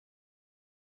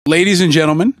Ladies and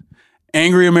gentlemen,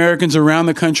 angry Americans around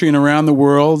the country and around the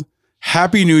world,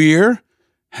 Happy New Year,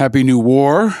 Happy New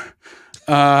War.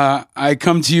 I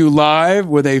come to you live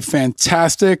with a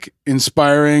fantastic,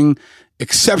 inspiring,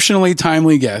 exceptionally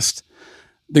timely guest.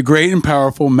 The great and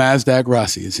powerful Mazdack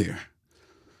Rassi is here.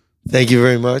 Thank you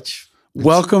very much.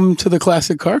 Welcome to the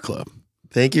Classic Car Club.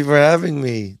 Thank you for having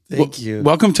me. Thank you.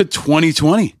 Welcome to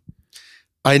 2020.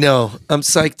 I know. I'm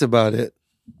psyched about it.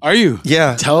 Are you?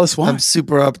 Yeah. Tell us why. I'm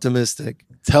super optimistic.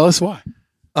 Tell us why.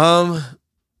 Well,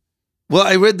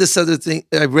 I read this other thing.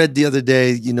 I read the other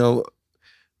day,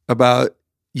 about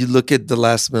you look at the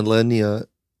last millennia,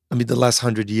 the last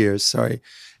 100 years, sorry,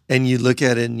 and you look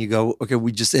at it and you go, okay,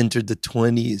 we just entered the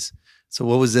 20s. So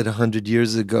what was it 100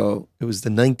 years ago? It was the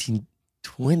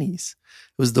 1920s.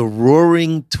 It was the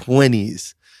roaring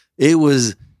 20s. It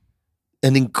was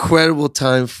an incredible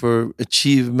time for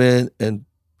achievement and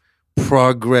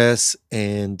progress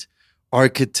and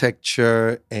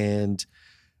architecture, and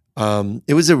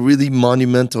it was a really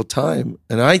monumental time.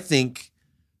 And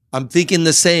I'm thinking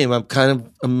the same.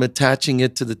 I'm attaching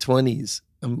it to the 20s.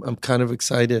 I'm kind of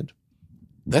excited.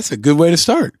 That's a good way to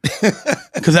start,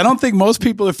 because I don't think most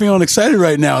people are feeling excited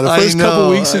right now. The first couple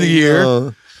weeks of the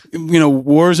year,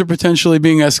 wars are potentially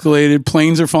being escalated.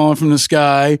 Planes are falling from the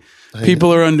sky.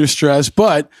 People are under stress.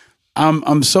 But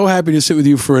I'm so happy to sit with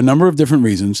you for a number of different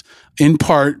reasons. In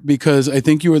part because I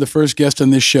think you are the first guest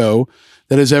on this show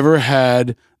that has ever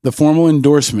had the formal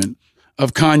endorsement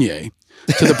of Kanye,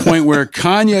 to the point where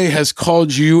Kanye has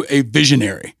called you a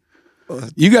visionary.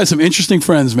 You got some interesting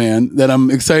friends, man, that I'm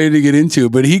excited to get into,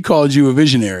 but he called you a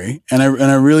visionary, and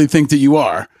I really think that you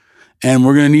are. And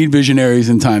we're going to need visionaries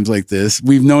in times like this.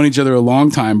 We've known each other a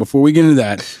long time. Before we get into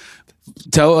that,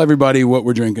 tell everybody what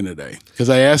we're drinking today. Because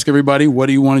I ask everybody, what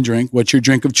do you want to drink? What's your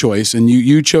drink of choice? And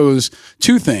you chose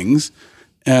two things,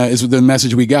 is the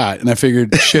message we got. And I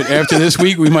figured, shit, after this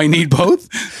week, we might need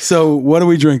both. So what are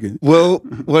we drinking? Well,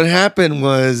 what happened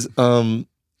was,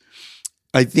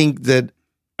 I think that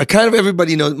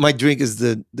everybody knows my drink is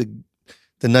the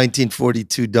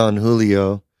 1942 Don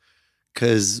Julio.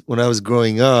 Because when I was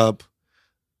growing up,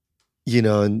 in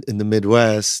the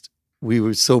Midwest, we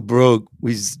were so broke.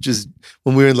 We just,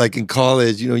 when we were in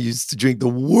college, used to drink the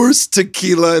worst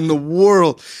tequila in the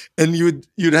world, and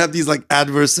you'd have these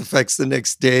adverse effects the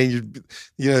next day, and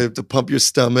you'd have to pump your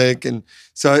stomach, and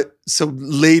so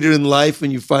later in life,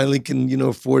 when you finally can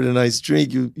afford a nice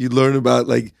drink, you learn about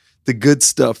the good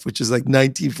stuff, which is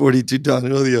 1942 Don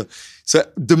Julio. So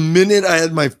the minute I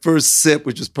had my first sip,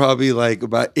 which was probably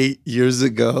about 8 years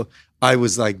ago, I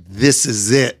was like, this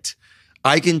is it.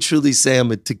 I can truly say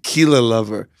I'm a tequila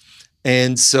lover.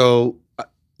 And so,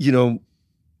 we're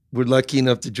lucky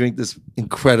enough to drink this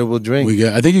incredible drink.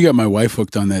 I think you got my wife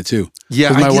hooked on that too. Yeah.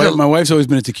 My wife's always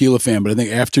been a tequila fan, but I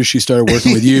think after she started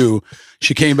working with you,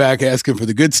 she came back asking for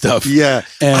the good stuff. Yeah.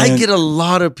 And I get a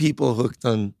lot of people hooked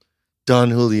on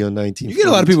Don Julio 1942. You get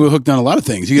a lot of people hooked on a lot of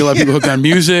things. You get a lot of people hooked on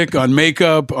music, on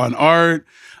makeup, on art.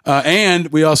 And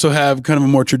we also have kind of a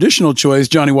more traditional choice,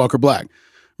 Johnny Walker Black.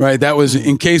 Right, that was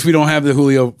in case we don't have the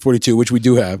Julio 42, which we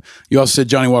do have. You also said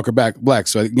Johnny Walker Black.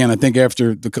 So again, I think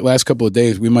after the last couple of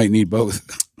days, we might need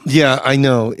both. Yeah, I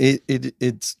know.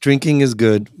 It's drinking is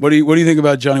good. What do you think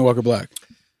about Johnny Walker Black?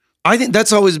 I think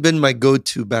that's always been my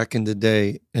go-to back in the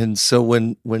day. And so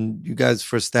when you guys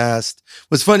first asked,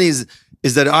 what's funny is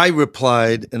that I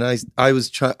replied, and I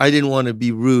didn't want to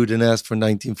be rude and ask for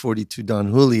 1942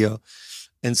 Don Julio,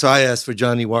 and so I asked for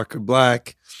Johnny Walker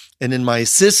Black. And then my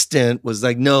assistant was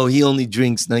like, no, he only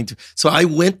drinks 19. So I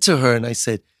went to her and I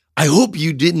said, I hope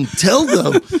you didn't tell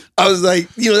them. I was like,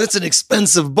 that's an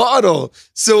expensive bottle.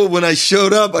 So when I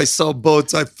showed up, I saw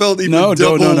both. So I felt even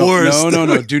double worse.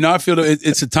 No. Do not feel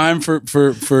it's a time for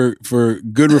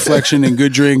good reflection and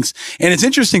good drinks. And it's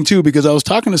interesting too, because I was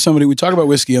talking to somebody, we talk about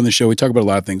whiskey on the show. We talk about a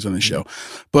lot of things on the show.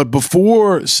 But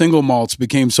before single malts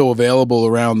became so available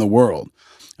around the world,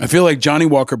 I feel like Johnny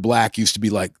Walker Black used to be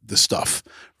like the stuff,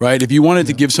 right? If you wanted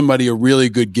to give somebody a really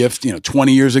good gift,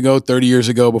 20 years ago, 30 years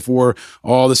ago, before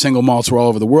all the single malts were all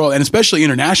over the world, and especially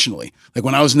internationally, like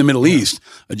when I was in the Middle East,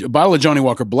 a bottle of Johnny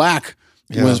Walker Black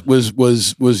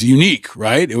was unique,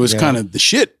 right? It was kind of the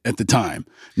shit at the time.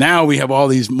 Now we have all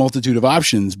these multitude of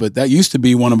options, but that used to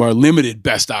be one of our limited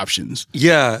best options.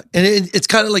 Yeah, and it's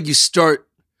kind of like you start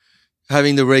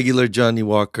having the regular Johnny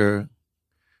Walker,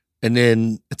 and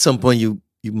then at some point you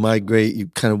migrate, you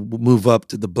kind of move up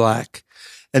to the black.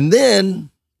 And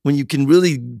then when you can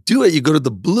really do it, you go to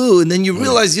the blue, and then you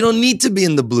realize you don't need to be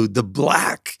in the blue. The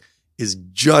black is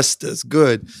just as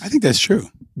good. I think that's true.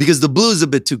 Because the blue is a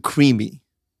bit too creamy.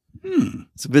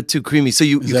 It's a bit too creamy. So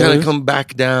you kind of come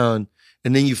back down,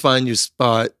 and then you find your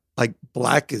spot like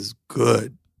black is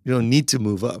good. You don't need to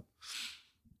move up.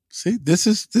 See, this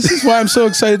is why I'm so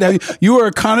excited to have you. You are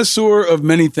a connoisseur of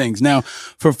many things. Now,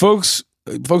 for folks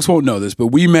won't know this, but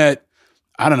we met,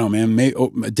 I don't know, man,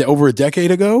 over a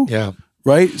decade ago. Yeah.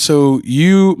 Right. So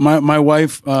my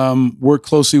wife worked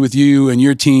closely with you and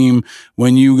your team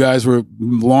when you guys were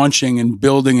launching and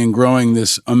building and growing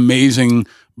this amazing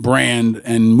brand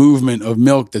and movement of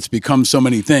milk that's become so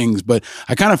many things. But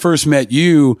I kind of first met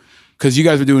you because you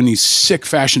guys were doing these sick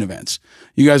fashion events.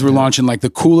 You guys were launching like the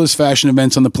coolest fashion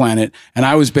events on the planet. And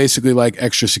I was basically like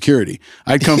extra security.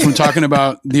 I'd come from talking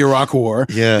about the Iraq War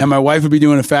and my wife would be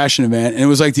doing a fashion event. And it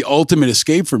was like the ultimate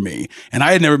escape for me. And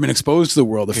I had never been exposed to the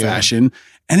world of fashion.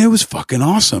 And it was fucking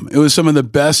awesome. It was some of the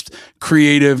best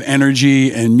creative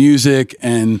energy and music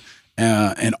and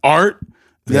art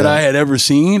that I had ever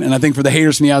seen. And I think for the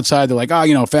haters from the outside, they're like,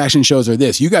 oh, fashion shows are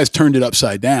this. You guys turned it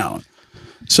upside down.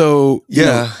 So,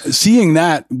 seeing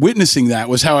that, witnessing that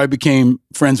was how I became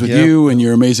friends with you and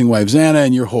your amazing wife, Xana,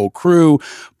 and your whole crew.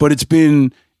 But it's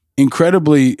been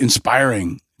incredibly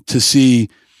inspiring to see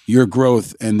your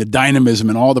growth and the dynamism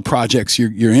and all the projects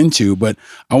you're into. But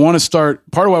I want to start,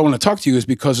 part of why I want to talk to you is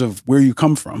because of where you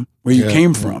come from, where you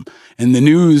came from, and the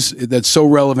news that's so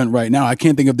relevant right now. I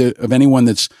can't think of anyone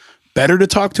that's better to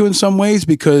talk to in some ways,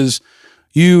 because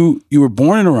you were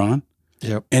born in Iran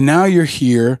and now you're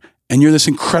here. And you're this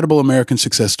incredible American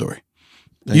success story.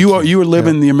 You are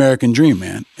living the American dream,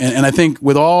 man. And I think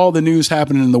with all the news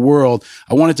happening in the world,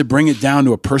 I wanted to bring it down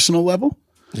to a personal level.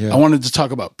 I wanted to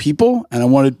talk about people, and I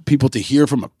wanted people to hear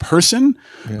from a person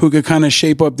who could kind of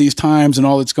shape up these times and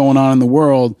all that's going on in the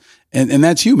world. And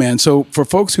that's you, man. So for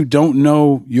folks who don't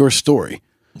know your story,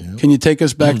 can you take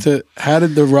us back to how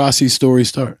did the Rassi story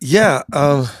start? Yeah,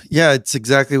 it's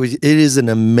exactly what it is, an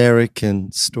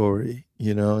American story,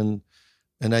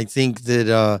 and I think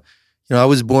that, I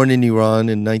was born in Iran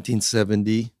in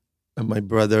 1970. And my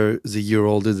brother is a year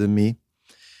older than me.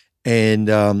 And,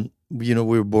 we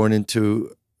were born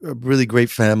into a really great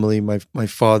family. My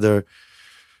father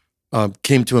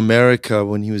came to America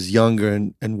when he was younger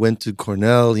and went to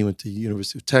Cornell. He went to the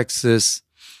University of Texas.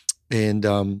 And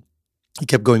he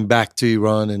kept going back to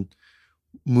Iran and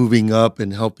moving up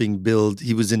and helping build.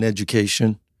 He was in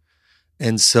education.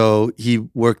 And so he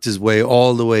worked his way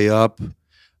all the way up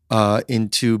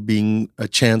into being a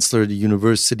chancellor at a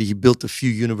university. He built a few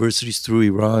universities through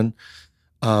Iran.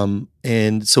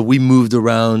 And so we moved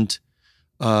around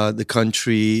the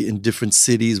country in different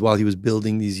cities while he was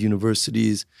building these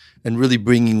universities and really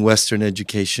bringing Western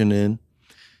education in.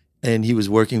 And he was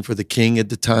working for the king at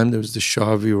the time. There was the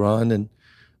Shah of Iran. And,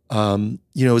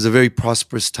 it was a very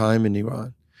prosperous time in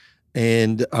Iran.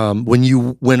 And when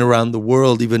you went around the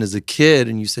world, even as a kid,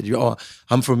 and you said,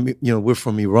 we're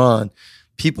from Iran,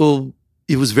 people,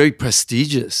 it was very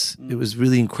prestigious. It was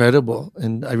really incredible.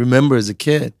 And I remember as a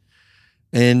kid.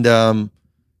 And,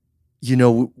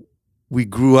 we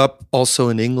grew up also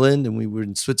in England, and we were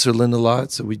in Switzerland a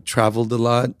lot. So we traveled a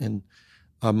lot. And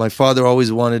my father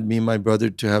always wanted me and my brother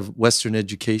to have Western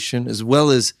education, as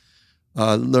well as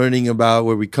learning about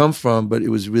where we come from. But it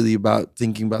was really about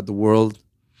thinking about the world.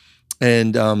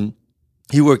 And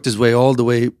he worked his way all the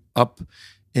way up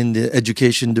in the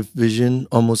education division,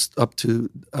 almost up to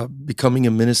becoming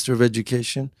a minister of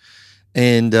education.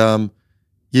 And, in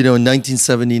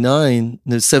 1979,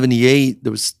 78,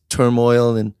 there was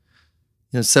turmoil. And,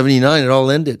 79, it all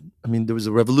ended. I mean, there was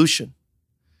a revolution.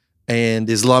 And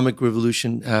the Islamic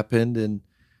Revolution happened. And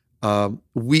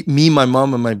me, my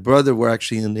mom, and my brother were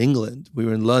actually in England. We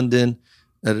were in London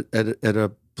at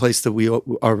a place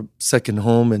that our second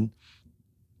home. And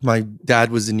my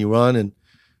dad was in Iran. And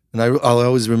I'll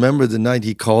always remember the night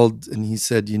he called and he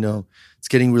said, it's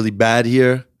getting really bad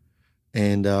here.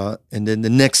 And then the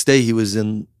next day he was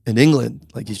in England,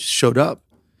 like he just showed up.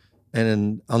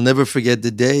 And I'll never forget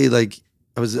the day, like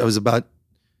I was about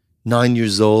 9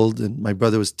 years old and my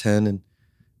brother was 10. And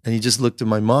he just looked at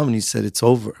my mom and he said, it's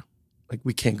over. Like,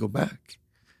 we can't go back.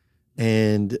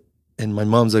 And my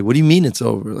mom's like, what do you mean it's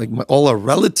over? Like all our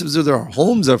relatives are there, our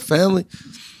homes, our family.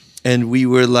 And we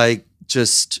were like,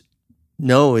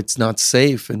 no, it's not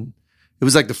safe. And it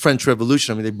was like the French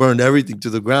Revolution. I mean, they burned everything to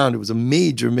the ground. It was a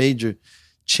major, major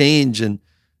change. And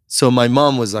so my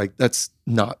mom was like, that's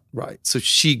not right. So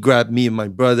she grabbed me and my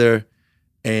brother,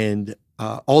 and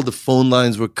all the phone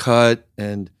lines were cut.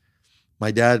 And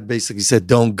my dad basically said,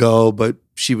 don't go. But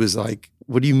she was like,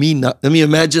 what do you mean not? Let me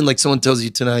imagine like someone tells you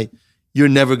tonight, you're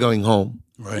never going home.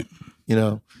 Right.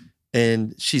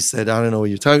 And she said, I don't know what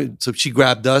you're talking about. So she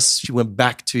grabbed us. She went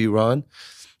back to Iran.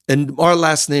 And our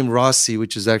last name, Rassi,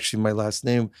 which is actually my last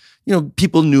name,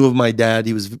 people knew of my dad.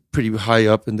 He was pretty high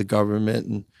up in the government.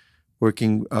 And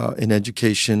working in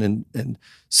education. And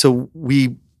so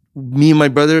me and my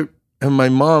brother and my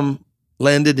mom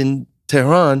landed in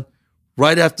Tehran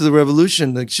right after the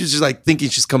revolution. Like she's just like thinking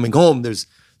she's coming home. There's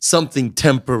something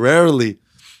temporarily.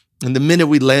 And the minute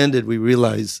we landed, we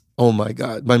realized, oh my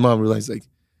God, my mom realized like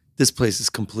this place has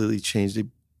completely changed.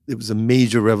 It was a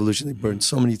major revolution. They burned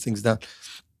so many things down.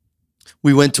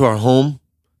 We went to our home.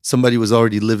 Somebody was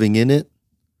already living in it.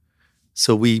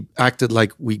 So we acted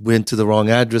like we went to the wrong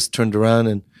address, turned around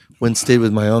and went and stayed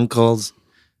with my uncles.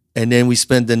 And then we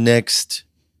spent the next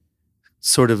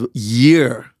sort of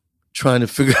year trying to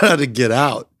figure out how to get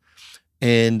out.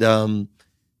 And,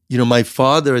 my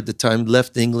father at the time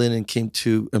left England and came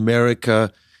to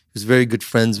America. He was very good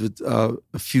friends with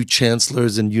a few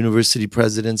chancellors and university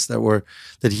presidents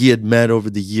that he had met over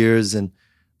the years. And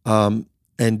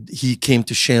he came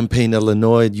to Champaign,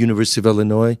 Illinois, at University of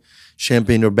Illinois,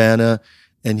 Champaign-Urbana.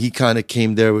 And he kind of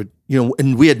came there with,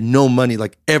 and we had no money,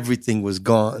 like everything was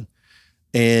gone.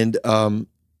 And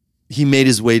he made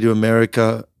his way to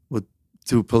America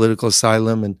through political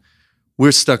asylum, and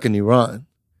we're stuck in Iran.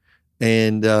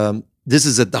 And this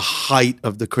is at the height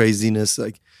of the craziness.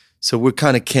 So we're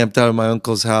kind of camped out at my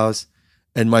uncle's house,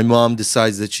 and my mom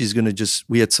decides that she's going to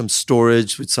we had some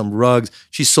storage with some rugs.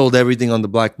 She sold everything on the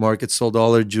black market, sold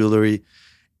all her jewelry.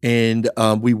 And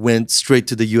we went straight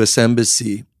to the U.S.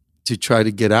 Embassy to try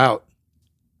to get out.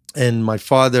 And my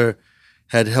father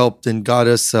had helped and got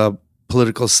us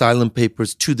political asylum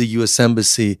papers to the U.S.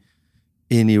 Embassy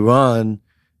in Iran,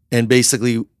 and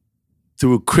basically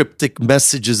through cryptic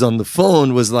messages on the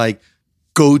phone was like,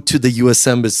 go to the U.S.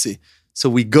 Embassy. So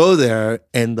we go there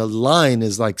and the line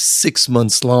is like 6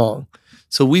 months long.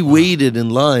 So we waited in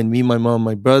line, me, my mom,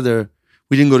 my brother.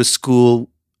 We didn't go to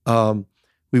school.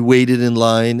 We waited in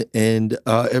line, and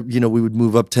we would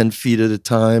move up 10 feet at a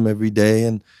time every day.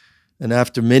 And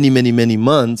after many, many, many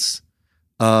months,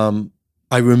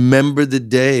 I remember the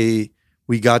day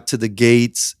we got to the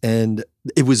gates, and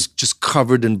it was just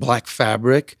covered in black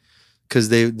fabric because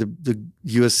the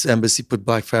U.S. Embassy put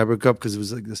black fabric up because it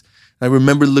was like this. I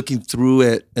remember looking through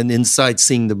it and inside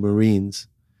seeing the Marines,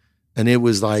 and it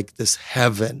was like this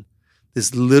heaven,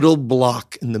 this little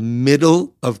block in the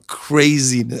middle of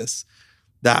craziness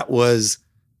that was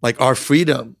like our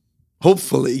freedom,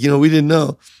 hopefully. We didn't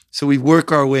know. So we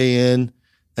work our way in,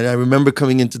 and I remember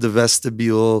coming into the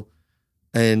vestibule,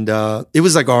 and it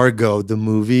was like Argo, the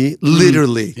movie,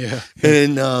 literally. Yeah.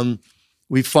 And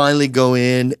we finally go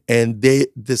in, and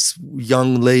this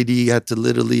young lady had to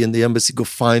literally in the embassy go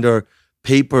find our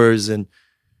papers, and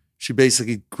she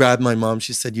basically grabbed my mom.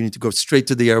 She said, you need to go straight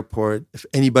to the airport. If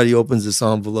anybody opens this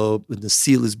envelope and the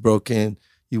seal is broken,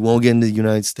 you won't get into the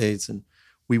United States. And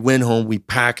we went home, we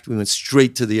packed, we went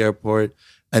straight to the airport.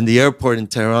 And the airport in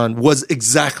Tehran was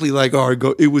exactly like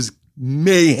Argo. It was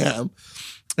mayhem.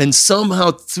 And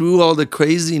somehow through all the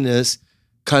craziness,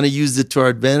 kind of used it to our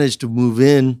advantage to move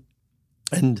in.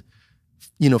 And,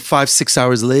 5-6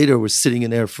 hours later, we're sitting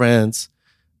in Air France,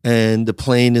 and the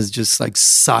plane is just like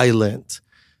silent.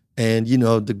 And,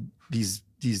 these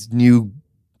new,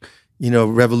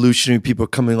 revolutionary people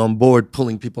coming on board,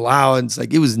 pulling people out. And it's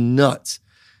like, it was nuts.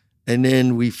 And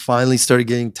then we finally started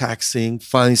getting taxiing,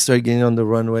 finally started getting on the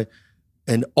runway.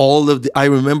 And I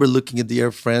remember looking at the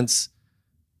Air France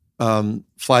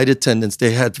flight attendants,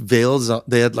 they had veils on,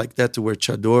 they had to wear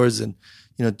chadors, and,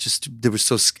 they were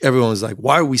everyone was like,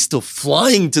 why are we still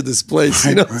flying to this place?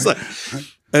 Right.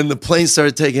 And the plane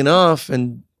started taking off,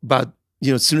 and about,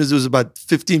 as soon as it was about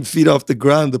 15 feet off the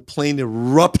ground, the plane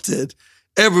erupted.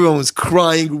 Everyone was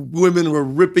crying. Women were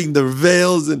ripping their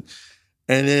veils, and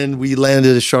then we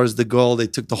landed at Charles de Gaulle. They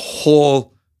took the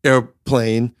whole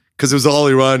airplane because it was all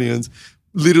Iranians.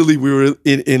 Literally, we were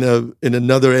in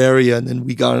another area, and then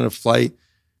we got on a flight,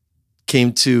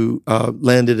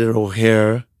 landed at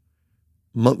O'Hare,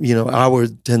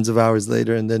 tens of hours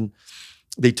later, and then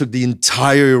they took the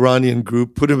entire Iranian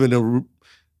group, put them in a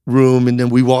room, and then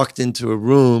we walked into a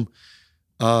room,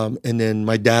 and then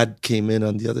my dad came in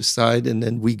on the other side, and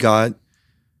then we got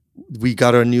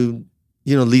our new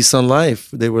lease on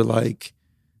life. They were like,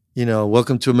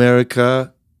 welcome to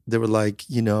America. They were like,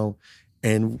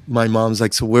 and my mom's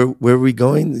like, so where are we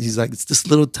going? He's like, it's this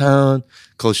little town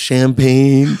called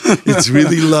Champaign. It's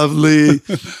really lovely.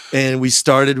 And we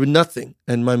started with nothing.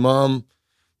 And my mom,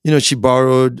 she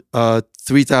borrowed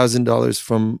 $3,000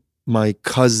 from my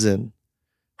cousin,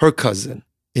 her cousin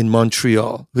in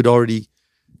Montreal, who'd already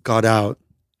got out.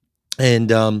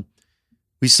 And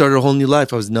we started a whole new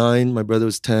life. I was 9, my brother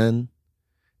was 10.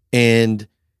 And,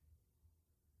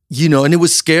 and it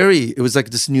was scary. It was like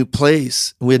this new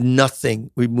place. And we had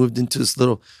nothing. We moved into this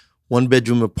little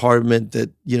one-bedroom apartment that,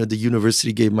 the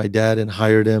university gave my dad and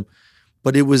hired him.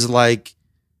 But it was like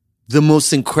the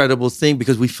most incredible thing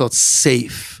because we felt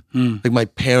safe. Like my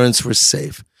parents were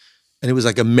safe. And it was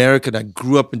like America. And I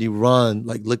grew up in Iran,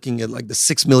 like looking at like the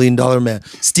 $6 million man,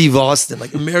 Steve Austin.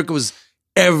 Like America was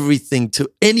everything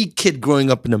to any kid growing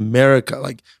up in America,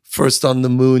 like first on the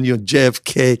moon,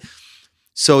 JFK.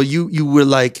 So you were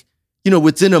like,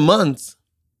 within a month,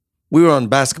 we were on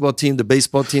basketball team, the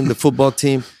baseball team, the football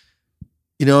team,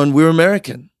 and we were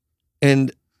American.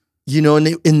 And,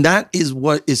 and that is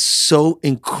what is so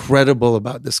incredible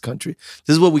about this country.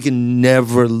 This is what we can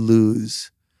never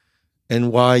lose.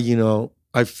 And why,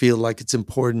 I feel like it's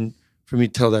important for me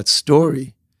to tell that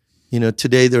story.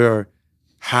 Today there are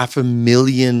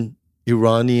 500,000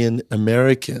 Iranian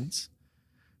Americans.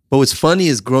 But what's funny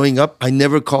is growing up, I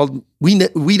never called, we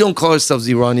don't call ourselves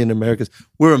Iranian Americans.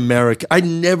 We're American. I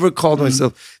never called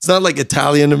myself, it's not like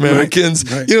Italian Americans.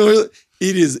 Right.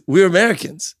 It is, we're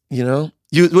Americans, every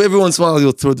once in a while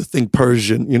you'll throw the thing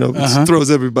Persian, which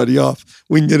throws everybody off.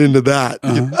 We can get into that.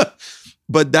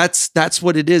 But that's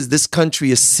what it is. This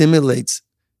country assimilates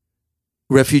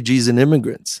refugees and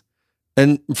immigrants.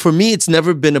 And for me, it's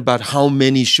never been about how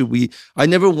many should we, I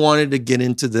never wanted to get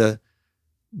into the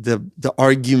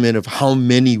argument of how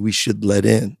many we should let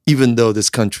in, even though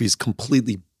this country is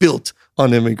completely built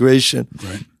on immigration.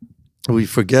 Right. We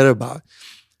forget about.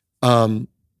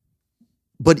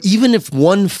 But even if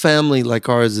one family like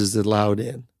ours is allowed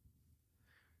in,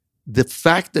 the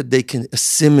fact that they can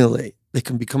assimilate, they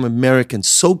can become Americans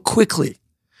so quickly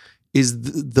is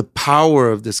the power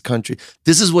of this country.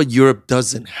 This is what Europe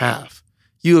doesn't have.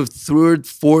 You have third,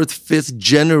 fourth, fifth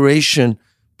generation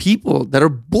people that are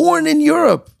born in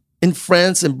Europe, in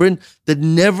France and Britain, that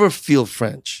never feel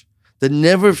French, that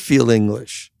never feel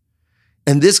English.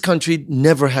 And this country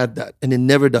never had that, and it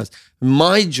never does.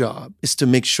 My job is to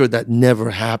make sure that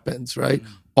never happens, right?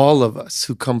 All of us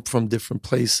who come from different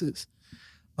places.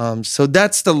 So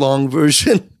that's the long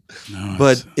version. No,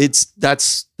 but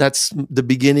that's the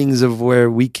beginnings of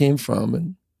where we came from.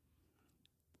 And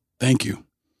thank you.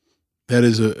 That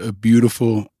is a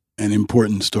beautiful and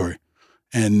important story.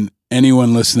 And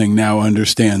anyone listening now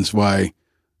understands why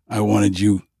I wanted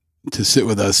you to sit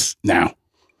with us now,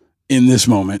 in this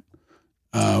moment,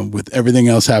 with everything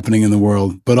else happening in the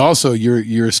world. But also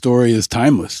your story is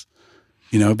timeless,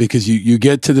 because you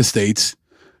get to the States,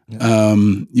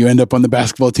 you end up on the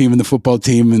basketball team and the football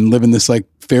team and living this like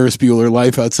Ferris Bueller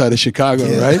life outside of Chicago,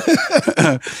 right?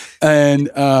 And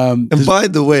by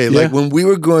the way, like when we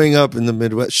were growing up in the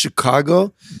Midwest,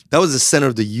 Chicago, that was the center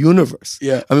of the universe.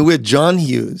 Yeah. I mean, we had John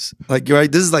Hughes, like, right?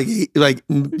 This is like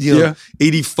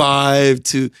 85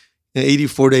 to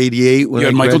 84 to 88. When you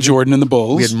had Michael Jordan and the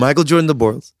Bulls. We had Michael Jordan and the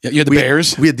Bulls. Yeah, you had the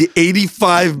Bears. We had the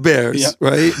 85 Bears,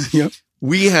 right? Yep.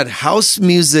 We had house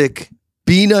music,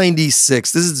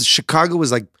 B96. Chicago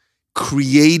was like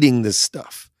creating this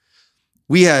stuff.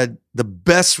 We had the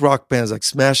best rock bands like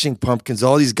Smashing Pumpkins.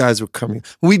 All these guys were coming.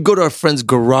 We'd go to our friends'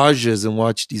 garages and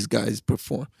watch these guys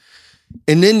perform.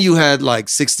 And then you had like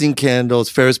 16 Candles,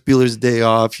 Ferris Bueller's Day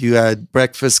Off. You had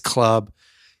Breakfast Club.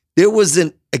 There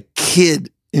wasn't a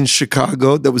kid in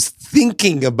Chicago that was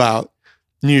thinking about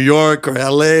New York or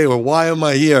LA or why am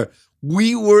I here?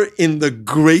 We were in the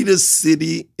greatest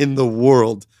city in the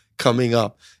world coming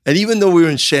up. And even though we were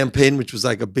in Champaign, which was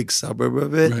like a big suburb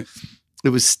of it, right, it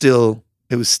was still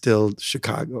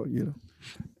Chicago,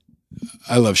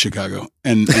 I love Chicago.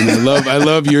 And I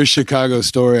love your Chicago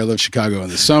story. I love Chicago in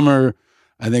the summer.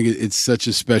 I think it's such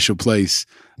a special place.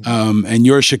 And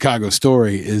your Chicago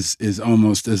story is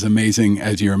almost as amazing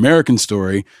as your American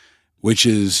story, which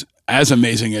is as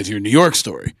amazing as your New York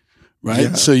story,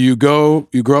 right? Yeah. So you grow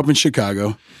up in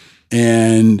Chicago,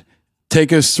 and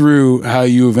take us through how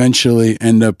you eventually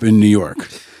end up in New York.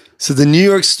 So the New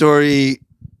York story,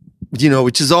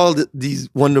 which is all these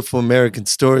wonderful American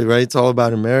stories, right? It's all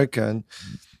about America. And,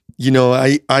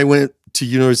 I went to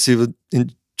University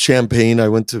in Champaign. I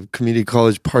went to community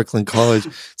college, Parkland College.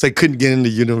 So I couldn't get into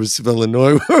University of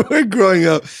Illinois where we're growing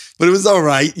up, but it was all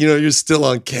right. You're still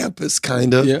on campus,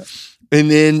 kind of. Yeah.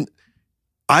 And then,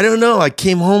 I don't know, I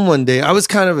came home one day. I was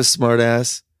kind of a smart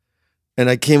ass. And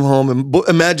I came home and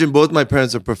imagine both my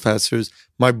parents are professors.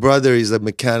 My brother, he's a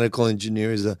mechanical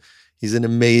engineer. He's an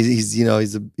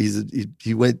amazing,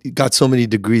 he got so many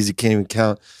degrees he can't even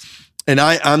count. And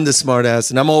I'm the smart ass.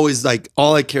 And I'm always like,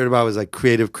 all I cared about was like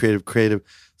creative.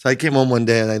 So I came home one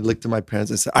day and I looked at my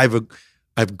parents and said, I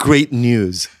have great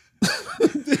news.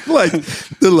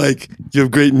 They're like, you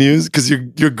have great news? Because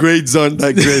your grades aren't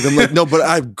that great. I'm like, no, but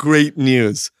I have great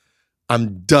news.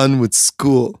 I'm done with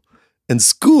school. and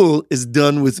school is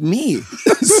done with me.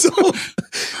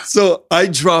 So I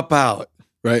drop out.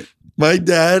 Right. My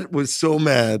dad was so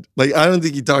mad. Like, I don't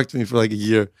think he talked to me for like a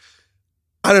year.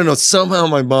 I don't know. Somehow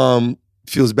my mom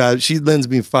feels bad. She lends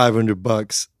me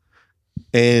 $500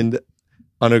 and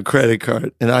on her credit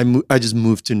card, and I just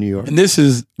moved to New York. And this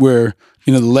is where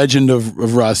the legend of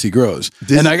Rassi grows.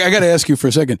 And I got to ask you for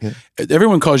a second. Yeah.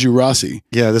 Everyone calls you Rassi.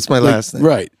 Yeah, that's my last name.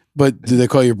 Right. But do they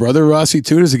call your brother Rassi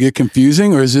too? Does it get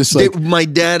confusing, or is this like my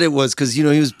dad? It was because he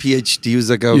was PhD. He was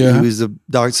like he was a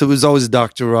doctor, so it was always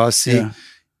Dr. Rassi. Yeah.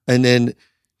 And then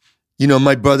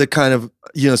my brother kind of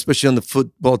especially on the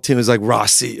football team, was like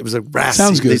Rassi. It was like Rassi.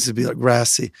 Sounds good. They used to be like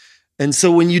Rassi. And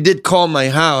so when you did call my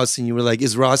house and you were like,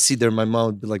 "Is Rassi there?" My mom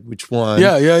would be like, "Which one?"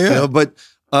 Yeah. But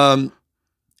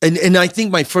and I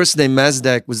think my first name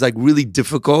Mazdack was like really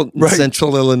difficult in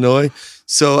Central Illinois.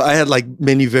 So I had like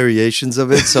many variations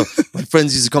of it. So my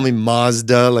friends used to call me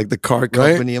Mazda, like the car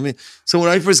company. Right. I mean, so when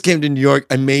I first came to New York,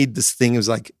 I made this thing. It was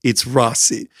like, it's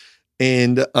Rassi.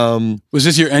 And was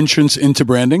this your entrance into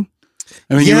branding?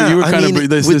 I mean, you were kind of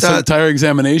this entire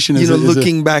examination.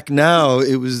 Looking back now,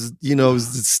 it was it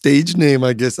was the stage name.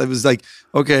 I guess I was like,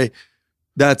 okay,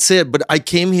 that's it. But I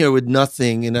came here with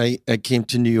nothing, and I came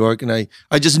to New York, and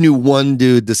I just knew one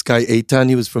dude, this guy Eitan.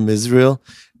 He was from Israel,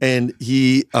 and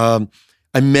he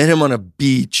I met him on a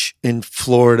beach in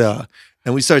Florida,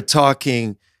 and we started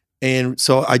talking. And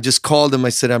so I just called him. I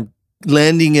said, I'm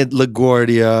landing at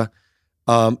LaGuardia,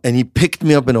 and he picked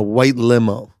me up in a white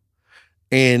limo.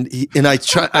 And I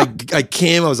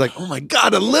came, I was like, oh my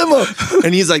God, a limo.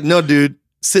 And he's like, no, dude,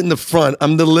 sit in the front.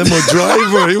 I'm the limo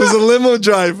driver. He was a limo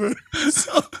driver.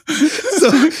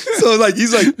 So like,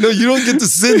 he's like, no, you don't get to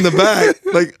sit in the back.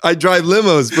 Like, I drive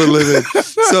limos for a living.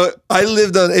 So I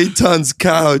lived on Eitan's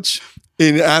couch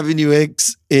in Avenue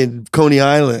X in Coney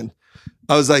Island.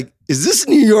 I was like, is this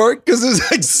New York? Because it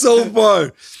was like so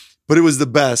far. But it was the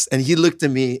best. And he looked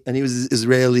at me, and he was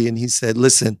Israeli, and he said,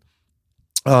 listen,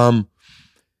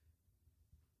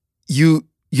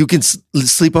 you can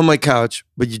sleep on my couch,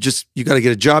 but you got to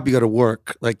get a job, you got to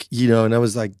work. Like, and I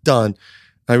was like, done.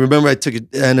 I remember I took an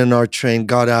NNR train,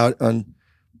 got out on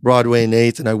Broadway and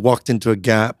 8th, and I walked into a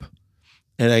Gap,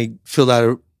 and I filled out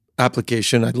an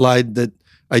application. I lied that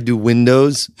I do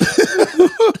windows.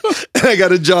 And I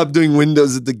got a job doing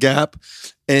windows at the Gap.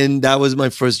 And that was my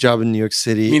first job in New York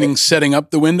City. Meaning setting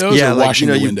up the windows or washing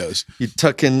the windows? You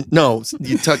tuck in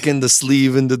the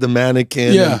sleeve into the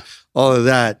mannequin and all of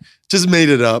that. Just made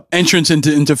it up. Entrance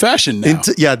into fashion now.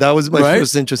 That was my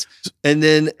first interest. And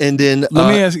then let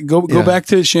me ask you, go back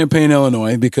to Champaign,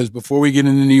 Illinois, because before we get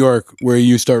into New York, where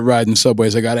you start riding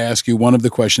subways, I got to ask you one of the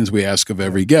questions we ask of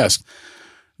every guest.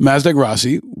 Mazdack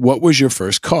Rassi, what was your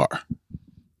first car?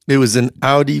 It was an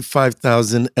Audi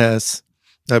 5000S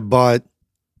I bought.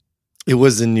 It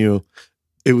wasn't new.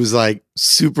 It was like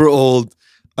super old.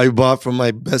 I bought from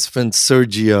my best friend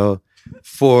Sergio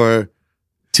for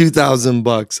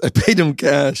 $2,000. I paid him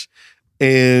cash,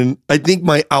 and I think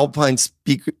my Alpine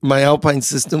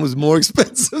system was more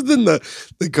expensive than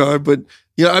the car. But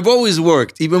I've always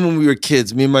worked. Even when we were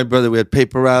kids, me and my brother, we had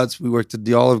paper routes. We worked at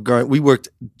the Olive Garden. We worked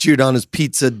Giordano's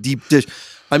Pizza, deep dish.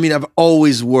 I mean, I've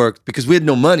always worked because we had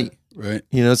no money, right?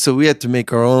 So we had to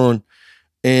make our own.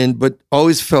 But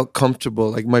always felt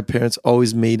comfortable. Like, my parents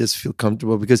always made us feel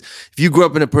comfortable, because if you grew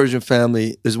up in a Persian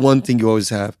family, there's one thing you always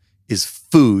have is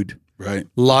food. Right.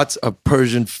 Lots of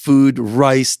Persian food,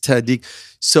 rice, tahdig.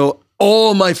 So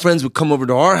all my friends would come over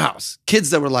to our house. Kids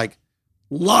that were like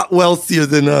a lot wealthier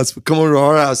than us would come over to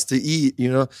our house to eat,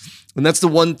 And that's the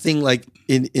one thing, like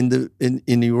in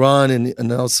Iran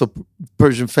and also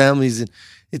Persian families, and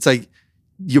it's like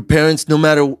your parents, no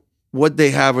matter what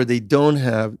they have or they don't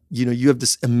have, you have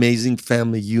this amazing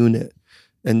family unit,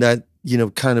 and that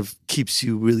kind of keeps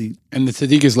you really. And the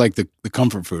tahdig is like the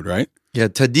comfort food, right? Yeah,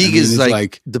 tahdig is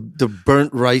like the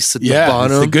burnt rice at the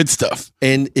bottom. It's the good stuff.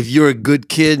 And if you're a good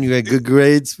kid and you had good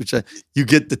grades, you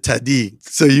get the tahdig.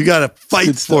 So you got to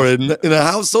fight for it. In a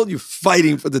household, you're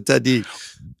fighting for the tahdig.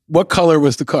 What color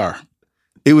was the car?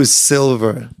 It was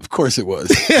silver. Of course it was.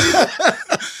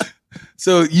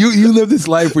 So you live this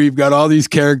life where you've got all these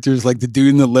characters, like the dude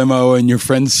in the limo and your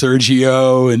friend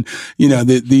Sergio, and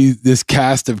this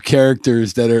cast of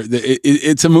characters that are.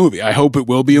 It's a movie. I hope it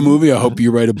will be a movie. I hope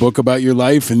you write a book about your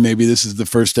life, and maybe this is the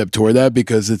first step toward that,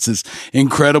 because it's this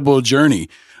incredible journey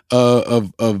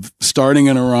of starting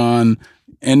in Iran,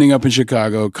 ending up in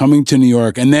Chicago, coming to New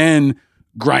York, and then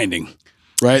grinding,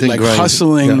 right? Like grinding.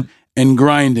 Hustling. Yeah. And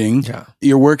grinding. Yeah.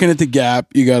 You're working at the Gap.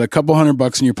 You got a couple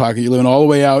 $100 in your pocket. You're living all the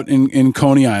way out in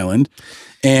Coney Island,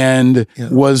 and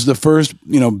was the first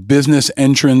business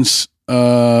entrance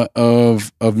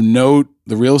of note,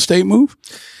 the real estate move?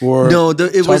 Or no,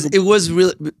 it was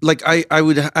really like I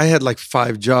had like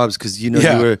 5 jobs because you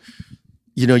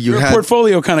You're a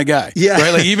portfolio kind of guy,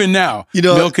 right? Like even now,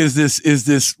 Milk is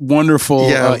this wonderful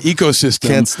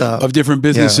ecosystem of different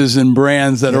businesses and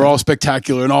brands that are all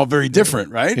spectacular and all very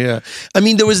different, right? Yeah, I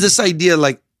mean, there was this idea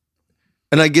like,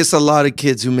 and I guess a lot of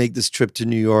kids who make this trip to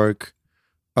New York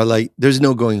are like, there's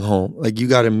no going home. Like you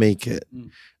got to make it,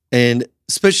 and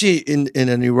especially in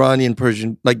an Iranian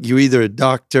Persian, like you're either a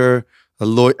doctor, a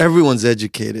lawyer, everyone's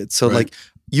educated, so like.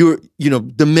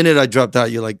 The minute I dropped out,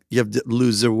 you have the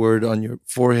loser word on your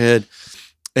forehead.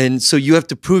 And so you have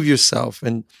to prove yourself.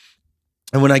 And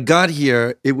when I got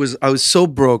here, I was so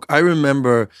broke. I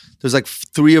remember there's like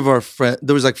 3 of our friends,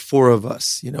 there was like 4 of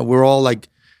us, we're all like,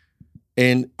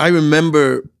 and I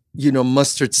remember,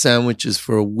 mustard sandwiches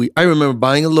for a week. I remember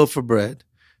buying a loaf of bread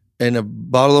and a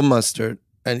bottle of mustard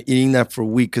and eating that for a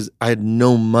week because I had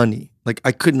no money. Like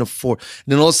I couldn't afford.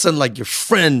 And then all of a sudden, like your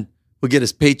friend would get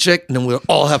his paycheck and then we'll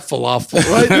all have falafel,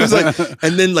 right? It was like,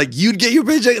 and then like you'd get your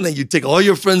paycheck and then you'd take all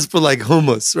your friends for like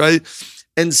hummus, right?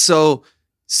 And so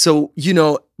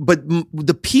but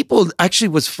the people, actually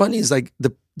what's funny is like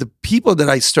the people that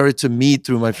I started to meet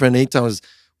through my friend Eitan was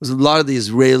a lot of the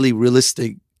Israeli real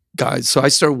estate guys. So I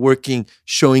started working,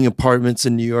 showing apartments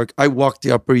in New York. I walked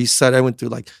the Upper East Side. I went through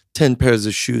like 10 pairs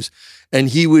of shoes. And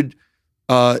he would,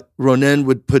 Ronen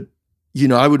would put,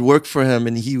 I would work for him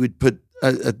and he would put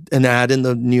an ad in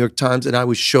the New York Times and I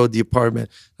would show the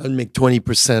apartment. I would make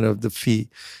 20% of the fee.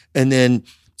 And then,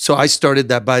 so I started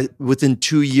that within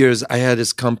 2 years, I had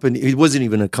this company. It wasn't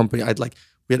even a company. We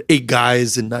had 8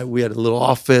 guys and we had a little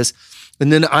office.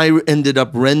 And then I ended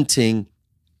up renting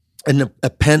a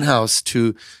penthouse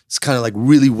to this kind of like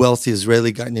really wealthy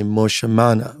Israeli guy named Moshe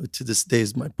Mana, who to this day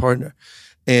is my partner.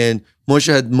 And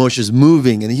Moshe's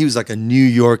moving and he was like a New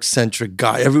York centric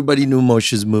guy. Everybody knew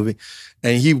Moshe's moving.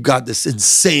 And he got this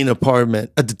insane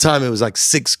apartment. At the time, it was like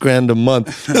 $6,000 a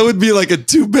month. That would be like a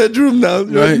 2-bedroom now,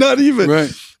 right? Not even.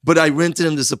 Right. But I rented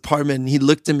him this apartment, and he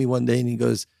looked at me one day, and he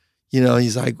goes,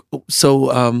 he's like, so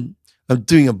I'm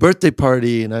doing a birthday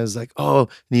party, and I was like, oh, and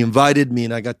he invited me,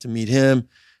 and I got to meet him.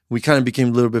 We kind of became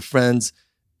a little bit friends,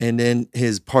 and then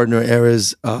his partner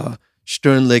Erez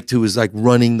Sternlicht, who was like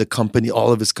running the company,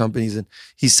 all of his companies, and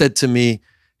he said to me,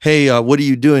 hey, what are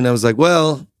you doing? I was like,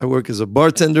 well, I work as a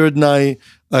bartender at night.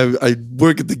 I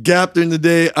work at the Gap during the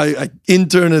day. I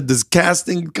intern at this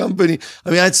casting company.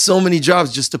 I mean, I had so many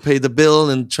jobs just to pay the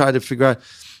bill and try to figure out.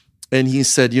 And he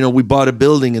said, we bought a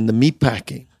building in the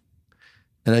meatpacking.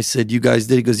 And I said, you guys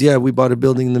did? He goes, yeah, we bought a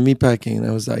building in the meatpacking. And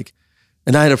I was like,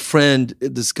 and I had a friend,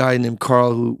 this guy named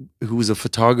Carl, who was a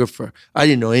photographer. I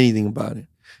didn't know anything about it.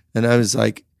 And I was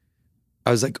like,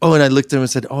 oh, and I looked at him and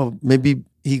said, oh, maybe.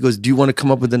 He goes, do you want to come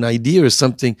up with an idea or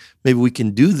something maybe we can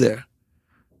do there?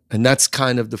 And that's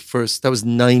kind of the first, that was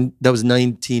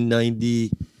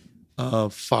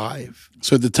 1995.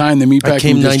 So at the time, the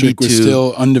meatpacking district was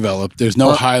still undeveloped. There's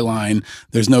no High Line.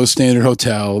 There's no Standard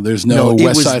Hotel. There's no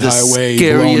West Side Highway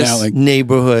blown out. Like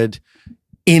neighborhood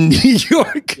in New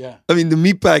York. Yeah. I mean, the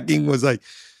meatpacking was like,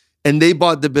 and they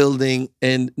bought the building.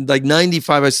 And like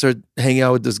 95, I started hanging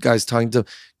out with those guys, talking to them.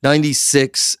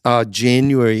 96,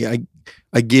 January,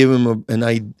 I gave him a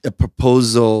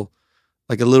proposal,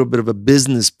 like a little bit of a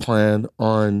business plan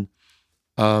on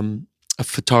a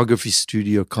photography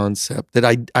studio concept that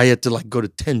I had to like go to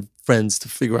 10 friends to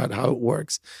figure out how it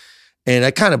works. And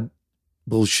I kind of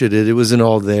bullshitted. It wasn't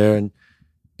all there.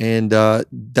 And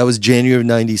that was January of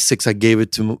 96. I gave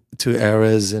it to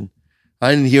Erez and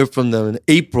I didn't hear from them in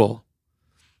April.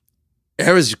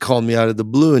 Erez called me out of the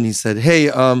blue and he said, hey,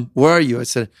 where are you? I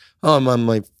said, oh, I'm on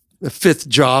my 5th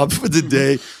job for the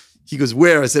day. He goes,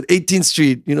 where? I said, 18th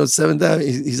Street, 7th Avenue.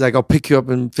 He's like, I'll pick you up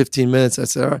in 15 minutes. I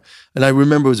said, all right. And I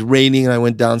remember it was raining and I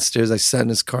went downstairs. I sat in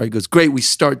his car. He goes, great, we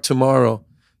start tomorrow.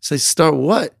 So I start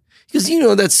what? He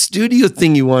goes, that studio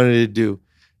thing you wanted to do.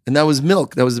 And that was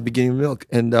Milk. That was the beginning of Milk.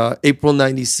 And April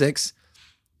 96,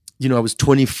 I was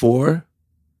 24.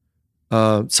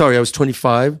 I was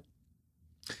 25.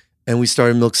 And we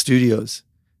started Milk Studios.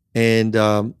 And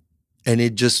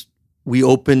it just, we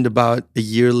opened about a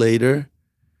year later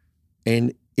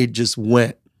and it just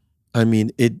went. I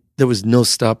mean, there was no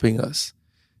stopping us.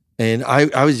 And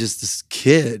I was just this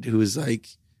kid who was like,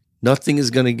 nothing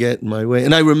is going to get in my way.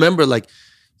 And I remember like,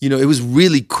 it was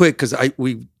really quick because I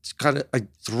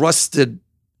thrusted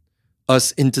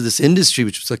us into this industry,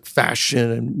 which was like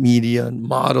fashion and media and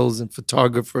models and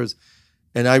photographers.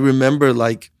 And I remember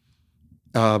like,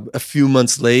 a few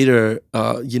months later,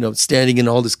 standing in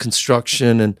all this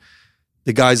construction and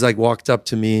the guys like walked up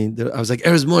to me. I was like,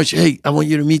 Erez Moshe, hey, I want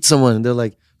you to meet someone. And they're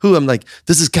like, Who? I'm like,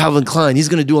 this is Calvin Klein. He's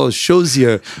going to do all the shows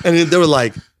here. And they were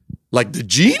like the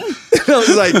Gene? And I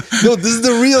was like, no, this is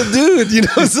the real dude. You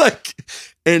know, it's like,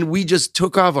 and we just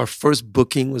took off. Our first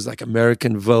booking was like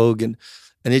American Vogue, and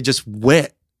it just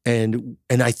went. And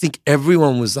I think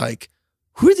everyone was like,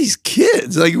 who are these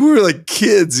kids? Like, we were like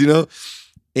kids, you know?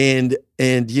 And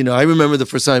you know, I remember the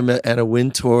first time I met Anna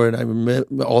Wintour, and I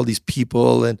remember all these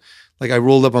people, and like I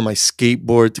rolled up on my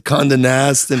skateboard to Condé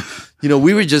Nast, and you know,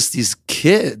 we were just these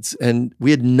kids, and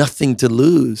we had nothing to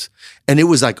lose. And it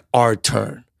was like our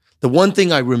turn. The one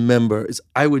thing I remember is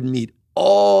I would meet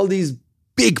all these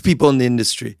big people in the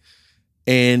industry,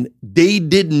 and they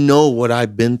didn't know what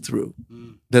I've been through.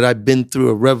 That I've been through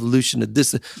a revolution of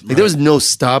this. Like, there was no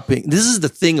stopping. This is the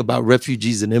thing about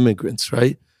refugees and immigrants,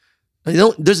 right?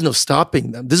 There's no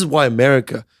stopping them. This is why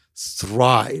America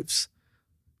thrives,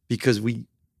 because we,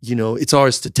 you know, it's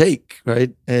ours to take,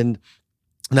 right? And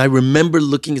I remember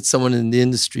looking at someone in the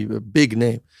industry, a big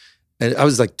name, and I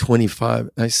was like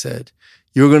 25. I said,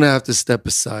 "You're gonna have to step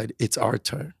aside. It's our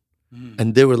turn."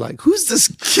 And they were like, "Who's this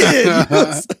kid?"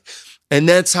 And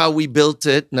that's how we built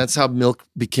it, and that's how Milk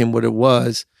became what it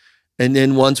was. And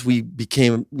then once we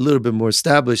became a little bit more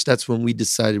established, that's when we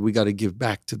decided we got to give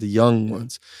back to the young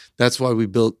ones. That's why we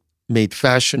made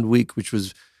Fashion Week, which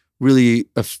was really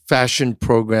a fashion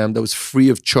program that was free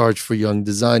of charge for young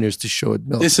designers to show at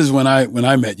Milk. This is when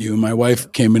I met you, and my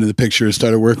wife came into the picture and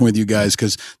started working with you guys,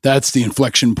 because that's the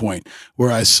inflection point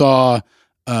where I saw,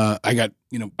 I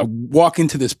walk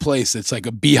into this place that's like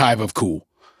a beehive of cool.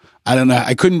 I don't know.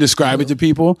 I couldn't describe it to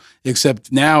people,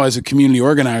 except now as a community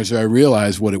organizer, I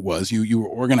realized what it was. You were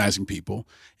organizing people.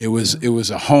 It was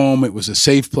a home. It was a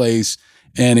safe place.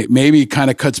 And it maybe kind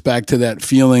of cuts back to that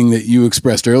feeling that you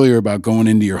expressed earlier about going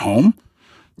into your home,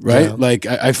 right? Yeah. Like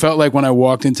I felt like when I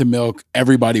walked into Milk,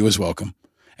 everybody was welcome.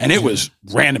 And it was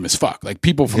random as fuck. Like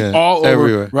people from all over,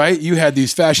 everywhere. Right? You had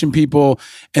these fashion people,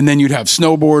 and then you'd have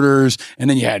snowboarders, and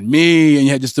then you had me, and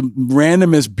you had just the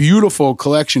randomest, beautiful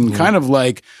collection, kind of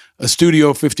like a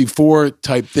Studio 54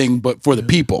 type thing, but for the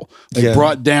people, like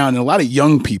brought down, and a lot of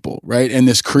young people, right? And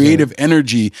this creative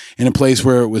energy in a place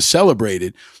where it was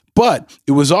celebrated. But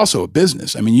it was also a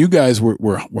business. I mean, you guys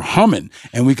were humming,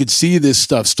 and we could see this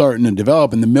stuff starting to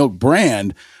develop, and the Milk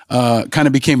brand kind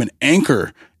of became an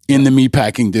anchor in the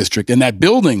meatpacking district, and that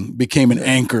building became an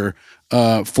anchor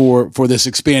for this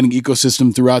expanding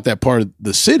ecosystem throughout that part of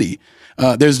the city.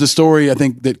 There's the story, I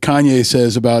think, that Kanye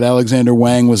says about Alexander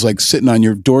Wang was like sitting on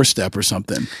your doorstep or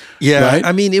something. Yeah, right?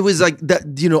 I mean, it was like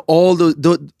that. You know, all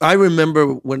the I remember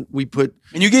when we put,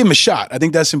 and you gave him a shot. I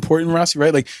think that's important, Rassi,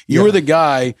 right? Like you were the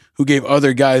guy who gave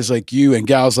other guys like you and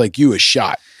gals like you a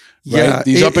shot. Right? Yeah,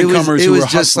 these up and comers. It was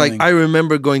just like, I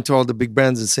remember going to all the big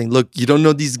brands and saying, "Look, you don't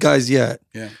know these guys yet.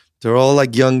 Yeah, they're all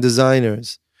like young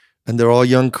designers, and they're all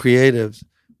young creatives.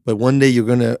 But one day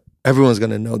everyone's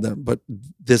gonna know them. But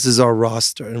this is our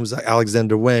roster." And it was like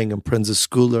Alexander Wang and Prenza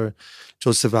Schouler,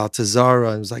 Joseph Altazara,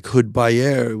 and it was like Hood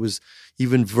Bayer. It was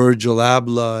even Virgil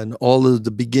Abloh, and all of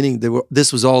the beginning.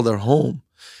 This was all their home.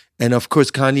 And of course,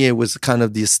 Kanye was kind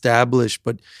of the established,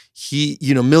 but he,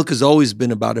 you know, Milk has always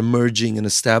been about emerging and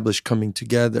established coming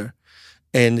together,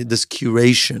 and this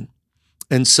curation.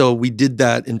 And so we did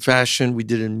that in fashion, we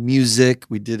did it in music,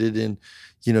 we did it in,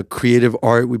 you know, creative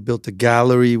art. We built a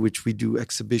gallery, which we do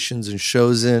exhibitions and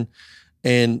shows in.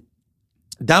 And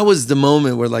that was the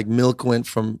moment where like Milk went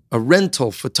from a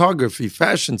rental photography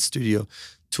fashion studio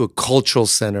to a cultural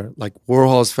center, like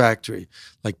Warhol's factory,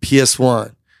 like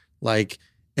PS1, like,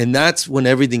 and that's when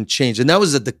everything changed. And that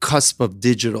was at the cusp of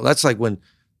digital. That's like when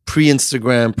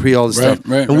pre-Instagram, all this stuff.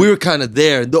 Right, and we were kind of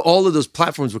there. All of those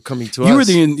platforms were coming to us.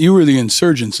 You were the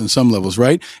insurgents in some levels,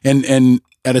 right? And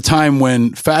at a time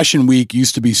when Fashion Week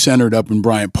used to be centered up in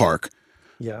Bryant Park.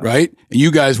 Yeah. Right? And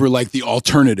you guys were like the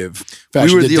alternative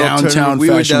fashion, we were the downtown we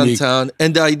fashion were downtown. Week.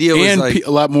 And the idea was like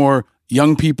a lot more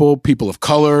young people of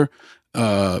color,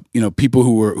 you know, people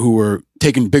who were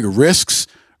taking bigger risks.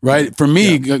 Right. For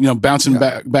me, you know, bouncing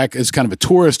back as kind of a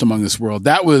tourist among this world,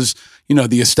 that was, you know,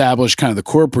 the established kind of the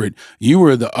corporate. You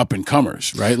were the up and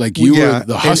comers, right? Like you were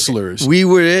the hustlers. And we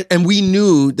were it. And we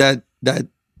knew that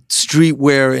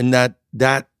streetwear and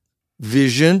that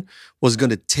vision was going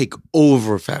to take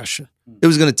over fashion. It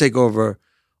was going to take over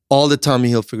all the Tommy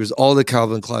Hilfigers, all the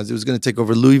Calvin Kleins. It was going to take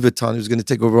over Louis Vuitton. It was going to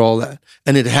take over all that.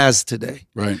 And it has today.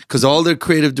 Right. Because all their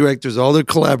creative directors, all their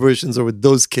collaborations are with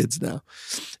those kids now.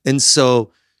 And so,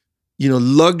 you know,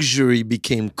 luxury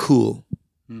became cool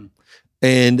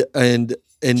and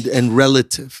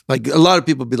relative. Like a lot of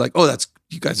people be like, "Oh,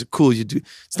 you guys are cool. You do."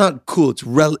 It's not cool.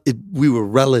 We were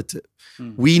relative.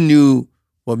 We knew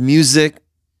what music,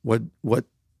 what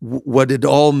what it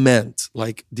all meant,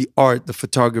 like the art, the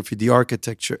photography, the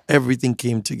architecture, everything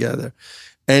came together.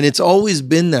 And it's always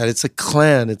been that. It's a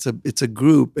clan, it's a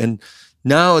group. And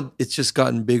now it's just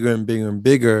gotten bigger and bigger and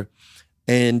bigger.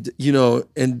 And, you know,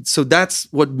 and so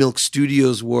that's what Milk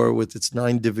Studios were with its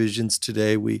 9 divisions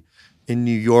today. In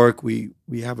New York, we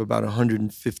have about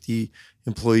 150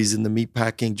 employees in the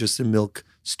meatpacking, just in Milk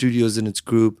Studios and its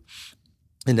group.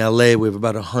 In LA, we have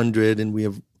about 100, and we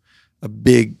have a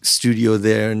big studio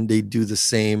there, and they do the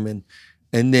same.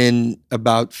 And then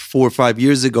about 4 or 5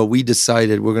 years ago, we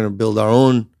decided we're going to build our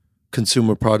own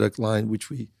consumer product line, which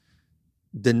we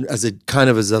then as a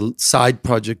side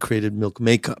project created Milk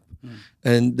Makeup.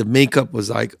 And the makeup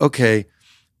was like, okay,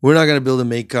 we're not going to build a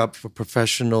makeup for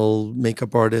professional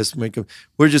makeup artists,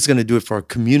 we're just going to do it for our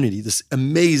community, this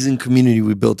amazing community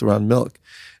we built around Milk.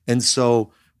 And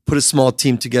so put a small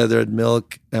team together at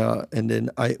Milk, and then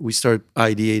we started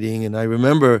ideating. And I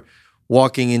remember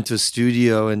walking into a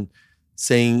studio and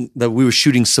saying that we were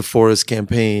shooting Sephora's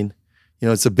campaign. You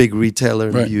know, it's a big retailer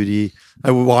in beauty. I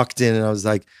walked in and I was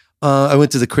like, I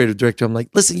went to the creative director. I'm like,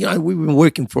 listen, you know, we've been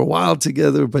working for a while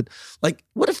together, but like,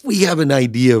 what if we have an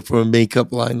idea for a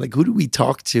makeup line? Like, who do we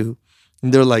talk to?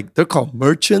 And they're called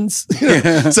merchants. So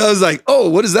I was like, oh,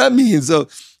 what does that mean? So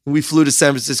we flew to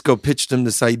San Francisco, pitched them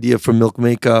this idea for Milk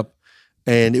Makeup.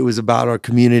 And it was about our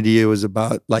community. It was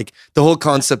about, like, the whole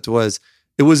concept was,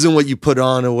 it wasn't what you put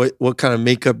on or what kind of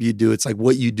makeup you do. It's like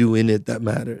what you do in it that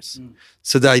matters.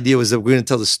 So the idea was that we're going to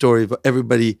tell the story of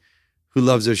everybody who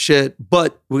loves their shit,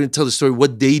 but we're going to tell the story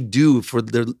what they do for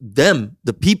them,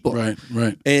 the people.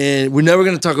 Right. And we're never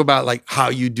going to talk about like how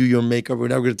you do your makeup. We're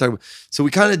never going to talk about. So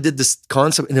we kind of did this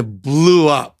concept, and it blew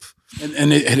up.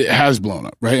 And it has blown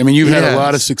up, right? I mean, you've had a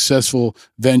lot of successful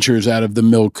ventures out of the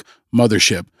Milk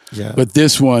mothership. Yeah. But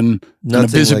this one, from a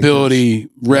visibility,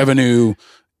 revenue,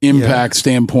 impact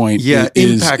standpoint,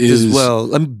 impact as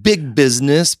well. I'm big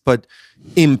business, but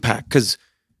impact. Because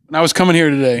when I was coming here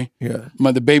today,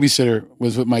 the babysitter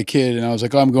was with my kid, and I was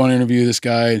like, "Oh, I'm going to interview this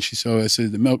guy." And I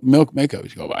said, "The Milk Makeup."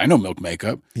 She goes, well, "I know Milk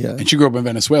Makeup." Yeah. And she grew up in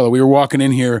Venezuela. We were walking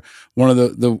in here. One of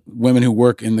the women who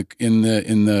work in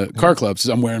the car club says,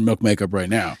 "I'm wearing Milk Makeup right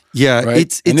now." Yeah,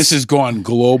 right? And this has gone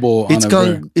global.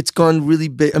 It's gone really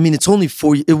big. I mean, it's only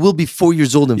 4. It will be 4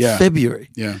 years old in February.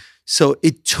 Yeah. So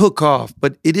it took off,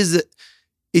 but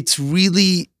it's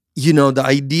really, you know, the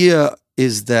idea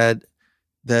is that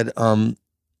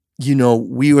you know,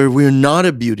 we're not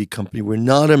a beauty company. We're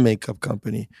not a makeup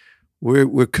company.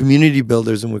 We're community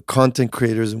builders, and we're content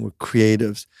creators, and we're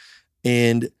creatives.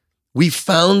 And we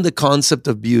found the concept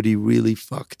of beauty really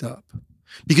fucked up,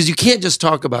 because you can't just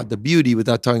talk about the beauty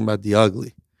without talking about the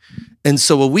ugly. And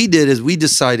so what we did is we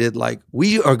decided, like,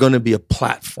 we are going to be a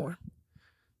platform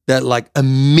that like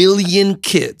 1 million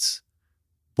kids,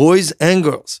 boys and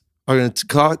girls, are going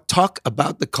to talk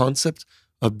about the concept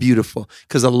of beautiful,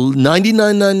 because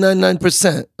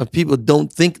 99.999% of people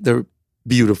don't think they're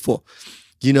beautiful,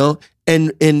 you know?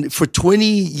 And for 20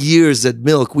 years at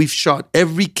Milk, we've shot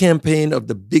every campaign of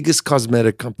the biggest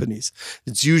cosmetic companies.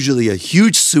 It's usually a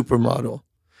huge supermodel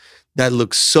that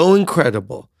looks so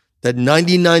incredible that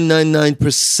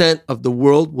 99.99% of the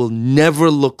world will never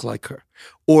look like her.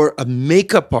 Or a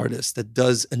makeup artist that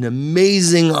does an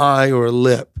amazing eye or a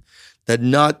lip that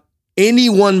not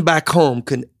anyone back home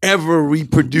can ever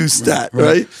reproduce that,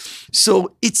 right?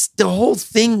 So it's the whole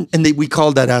thing, and we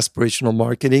call that aspirational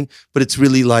marketing, but it's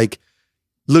really like,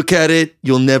 look at it,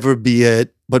 you'll never be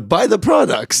it, but buy the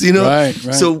products, you know? Right.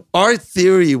 So our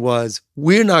theory was,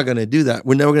 we're not going to do that.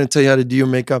 We're never going to tell you how to do your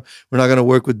makeup. We're not going to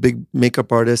work with big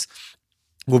makeup artists.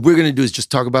 What we're going to do is just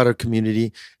talk about our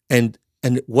community and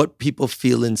what people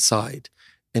feel inside.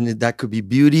 And that could be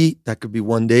beauty. That could be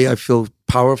one day I feel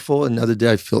powerful, another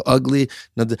day I feel ugly.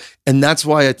 And that's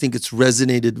why I think it's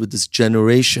resonated with this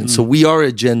generation. So we are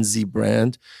a Gen Z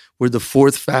brand. We're the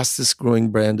 4th fastest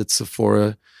growing brand at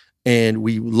Sephora. And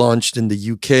we launched in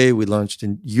the UK. We launched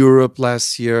in Europe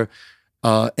last year.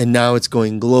 And now it's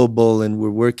going global, and we're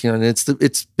working on it.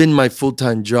 It's been my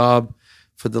full-time job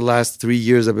for the last 3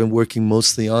 years. I've been working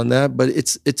mostly on that. But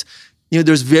it's you know,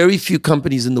 there's very few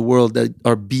companies in the world that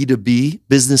are B2B,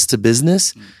 business to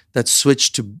business, that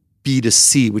switch to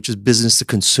B2C, which is business to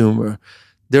consumer.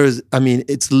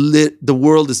 The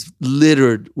world is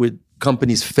littered with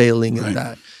companies failing at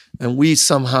that. And we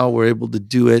somehow were able to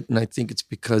do it. And I think it's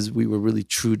because we were really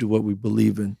true to what we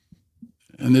believe in.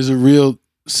 And there's a real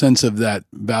sense of that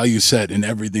value set in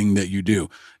everything that you do.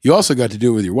 You also got to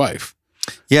do it with your wife.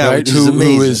 Yeah, right? Which is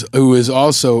amazing. Who is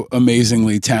also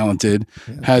amazingly talented,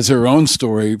 has her own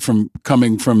story from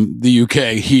coming from the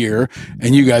UK here,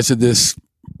 and you guys had this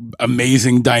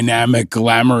amazing, dynamic,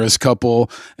 glamorous couple,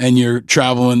 and you're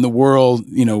traveling the world,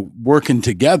 you know, working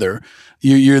together.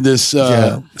 You're this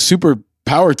super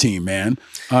power team, man,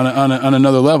 on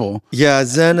another level. Yeah,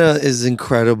 Xana is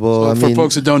incredible. So for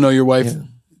folks that don't know your wife,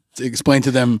 explain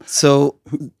to them. So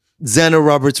Xana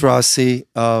Roberts Rassi,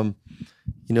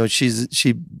 you know,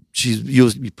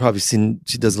 you've probably seen,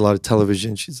 she does a lot of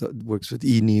television. She works with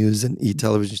E! News and E!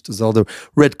 Television. She does all the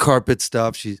red carpet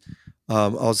stuff. She's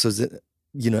also is,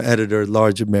 you know, editor at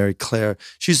large at Mary Claire.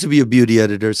 She used to be a beauty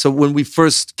editor. So when we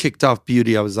first kicked off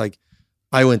beauty,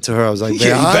 I went to her. I was like,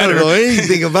 man, I don't know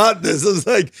anything about this. I was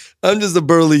like, I'm just a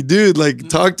burly dude. Like,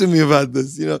 talk to me about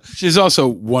this, you know? She's also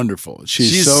wonderful.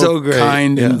 She's so great.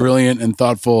 Kind and brilliant and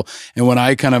thoughtful. And when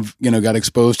I kind of, you know, got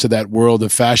exposed to that world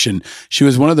of fashion, she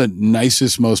was one of the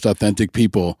nicest, most authentic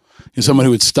people. You're someone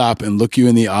who would stop and look you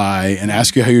in the eye and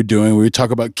ask you how you're doing. We would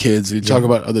talk about kids. We'd talk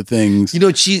about other things. You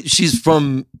know,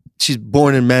 she's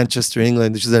born in Manchester,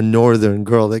 England. She's a northern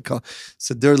girl, they call.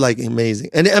 So they're like amazing.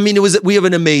 And I mean, we have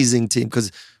an amazing team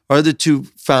because our other two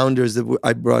founders that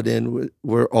I brought in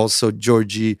were also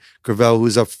Georgie Gravel,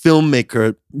 who's a filmmaker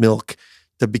at Milk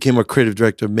that became our creative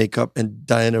director of makeup, and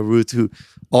Diana Ruth, who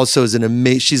also is an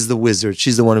amazing, she's the wizard.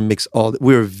 She's the one who makes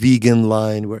we're a vegan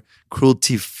line. We're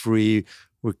cruelty free.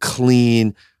 We're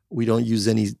clean. We don't use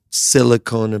any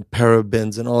silicone and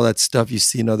parabens and all that stuff you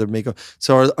see in other makeup.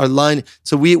 So our line,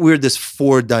 so we're this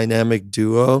 4 dynamic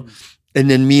duo.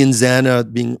 And then me and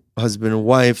Xana being husband and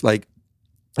wife, like,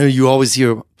 you always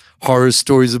hear horror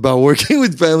stories about working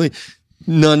with family.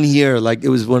 None here. Like, it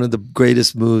was one of the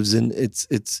greatest moves, and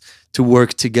it's to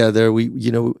work together. We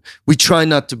try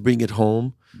not to bring it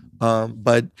home.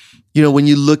 But you know, when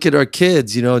you look at our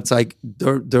kids, you know, it's like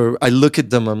I look at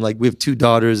them, I'm like, we have 2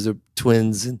 daughters, they're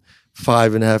twins and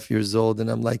 5.5 years old. And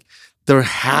I'm like, they're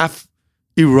half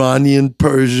Iranian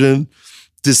Persian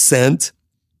descent,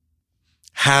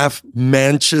 half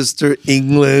Manchester,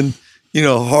 England, you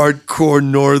know, hardcore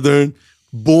Northern,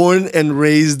 born and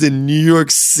raised in New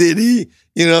York City,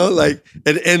 you know, like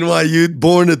at NYU,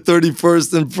 born at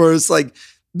 31st and First, like,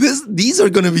 these are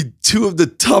going to be 2 of the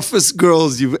toughest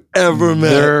girls you've ever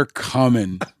met. They're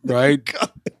coming, right?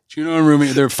 Juno and Rumi,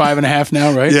 they're 5.5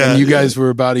 now, right? Yeah. And you guys were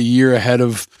about a year ahead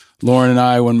of Lauren and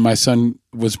I when my son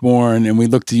was born, and we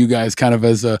looked to you guys kind of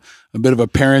as a bit of a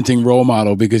parenting role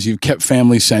model because you've kept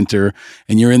family center,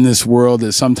 and you're in this world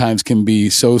that sometimes can be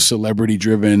so celebrity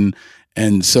driven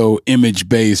and so image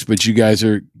based, but you guys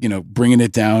are, you know, bringing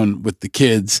it down with the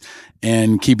kids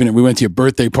and keeping it. We went to your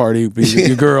birthday party with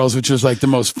your girls, which was like the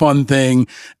most fun thing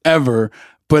ever.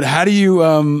 But how do you,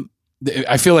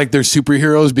 I feel like they're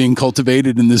superheroes being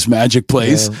cultivated in this magic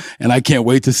place, and I can't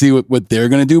wait to see what they're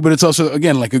going to do. But it's also,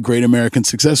 again, like a great American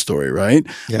success story, right?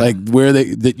 Yeah. Like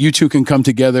that you two can come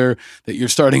together, that you're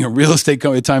starting a real estate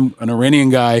company at the time, an Iranian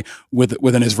guy with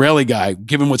an Israeli guy,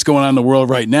 given what's going on in the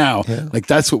world right now. Yeah. Like,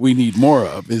 that's what we need more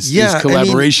of is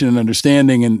collaboration and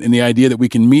understanding and the idea that we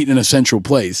can meet in a central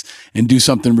place and do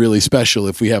something really special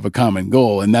if we have a common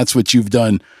goal. And that's what you've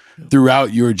done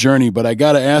throughout your journey. But I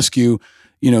got to ask you,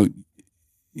 you know,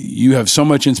 you have so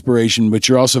much inspiration, but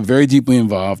you're also very deeply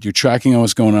involved. You're tracking on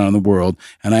what's going on in the world.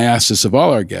 And I ask this of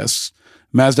all our guests,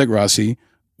 Mazdack Rassi,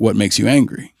 what makes you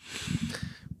angry?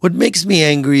 What makes me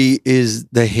angry is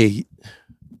the hate.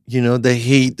 You know, the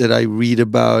hate that I read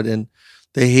about and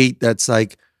the hate that's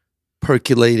like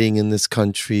percolating in this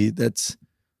country. That's,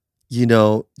 you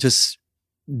know, just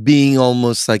being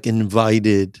almost like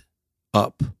invited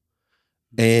up.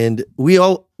 And we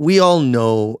all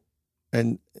know,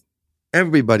 and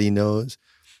everybody knows,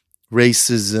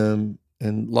 racism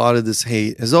and a lot of this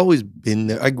hate has always been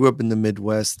there. I grew up in the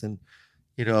Midwest, and,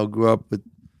 you know, grew up with,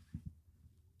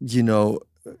 you know,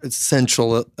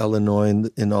 central Illinois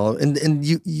and all. And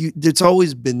you it's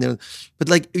always been there. But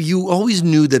like, you always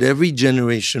knew that every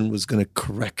generation was going to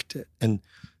correct it and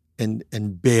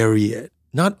bury it.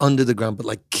 Not under the ground, but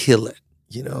like kill it,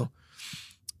 you know?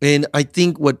 And I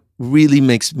think what really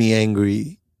makes me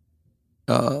angry,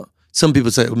 some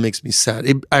people say it makes me sad,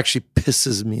 it actually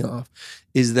pisses me off,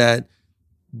 is that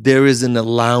there is an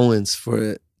allowance for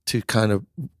it to kind of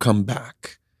come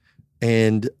back.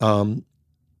 And that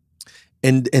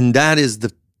is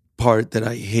the part that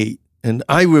I hate. And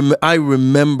I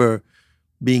remember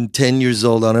being 10 years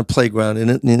old on a playground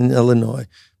in Illinois,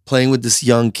 playing with this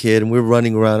young kid, and we were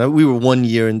running around. We were 1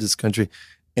 year in this country.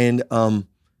 And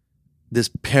this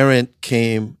parent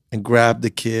came and grabbed the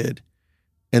kid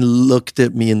and looked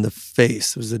at me in the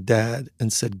face. It was a dad,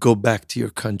 and said, "Go back to your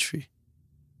country."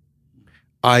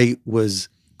 I was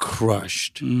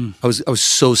crushed. I was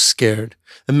so scared.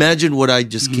 Imagine what I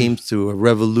just came through, a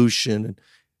revolution and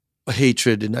a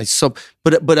hatred, and I saw,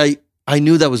 but I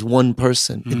knew that was one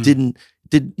person. It didn't,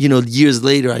 years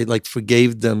later, I like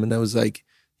forgave them and I was like,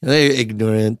 they're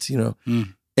ignorant,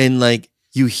 and like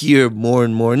you hear more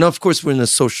and more. And of course, we're in the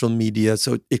social media,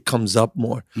 so it comes up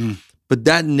more. But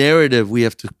that narrative, we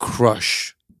have to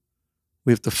crush.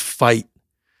 We have to fight.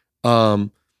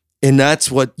 And that's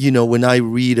what, when I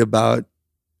read about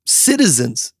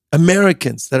citizens,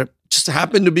 Americans that just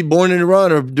happen to be born in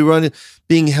Iran or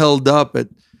being held up at,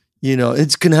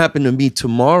 it's going to happen to me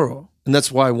tomorrow. And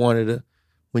that's why I wanted to,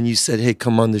 when you said, hey,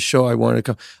 come on the show, I wanted to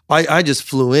come. I just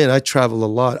flew in. I travel a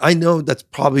lot. I know that's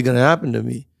probably going to happen to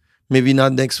me. Maybe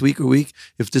not next week or week,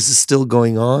 if this is still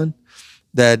going on,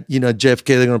 that, JFK,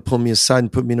 they're going to pull me aside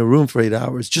and put me in a room for 8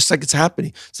 hours, just like it's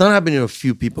happening. It's not happening to a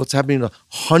few people. It's happening to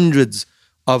hundreds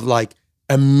of like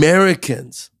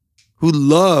Americans who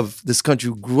love this country,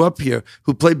 who grew up here,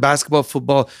 who play basketball,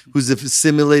 football, who's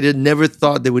assimilated, never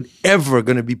thought they would ever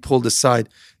going to be pulled aside.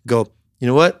 Go, you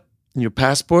know what? In your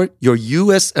passport, your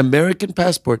U.S. American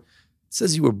passport, it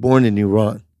says you were born in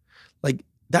Iran. Like,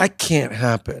 that can't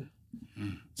happen,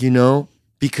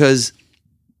 because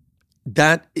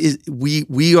that is,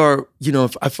 we are,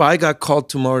 if I got called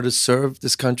tomorrow to serve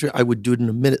this country, I would do it in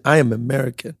a minute. I am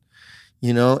American,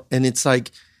 and it's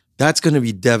like, that's going to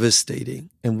be devastating.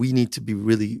 And we need to be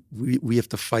really, we have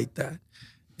to fight that.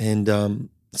 And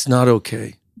it's not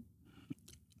okay.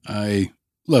 I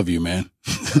love you, man.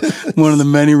 One of the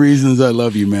many reasons I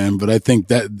love you, man. But I think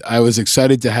that I was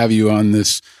excited to have you on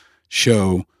this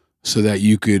show so that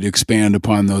you could expand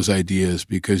upon those ideas,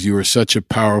 because you are such a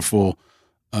powerful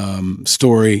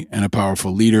story and a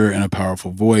powerful leader and a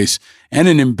powerful voice and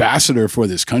an ambassador for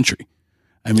this country.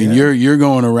 I mean, you're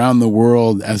going around the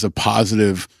world as a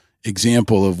positive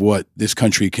example of what this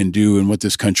country can do and what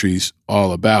this country's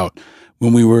all about.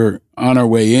 When we were on our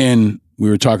way in, we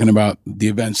were talking about the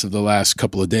events of the last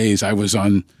couple of days. I was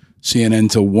on CNN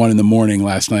till 1 a.m.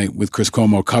 last night with Chris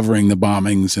Cuomo covering the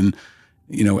bombings. And,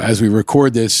 as we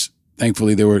record this,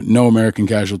 thankfully there were no American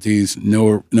casualties,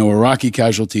 no Iraqi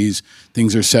casualties.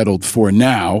 Things are settled for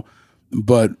now.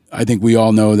 But I think we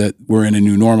all know that we're in a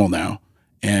new normal now.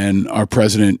 And our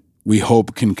president, we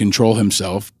hope, can control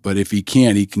himself. But if he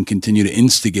can't, he can continue to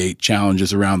instigate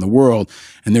challenges around the world.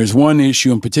 And there's one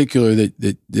issue in particular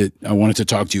that I wanted to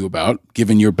talk to you about,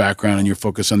 given your background and your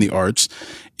focus on the arts,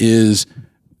 is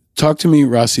talk to me,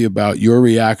 Rassi, about your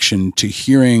reaction to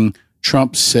hearing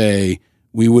Trump say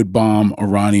we would bomb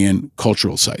Iranian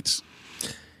cultural sites.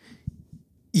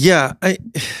 Yeah,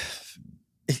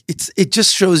 it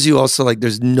just shows you also like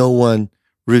there's no one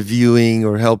reviewing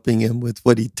or helping him with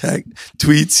what he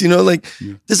tweets,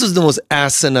 This was the most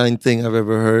asinine thing I've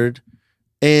ever heard.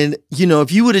 And,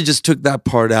 if you would have just took that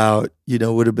part out, it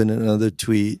would have been another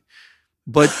tweet.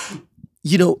 But,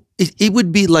 it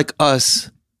would be like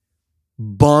us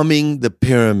bombing the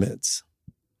pyramids.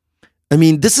 I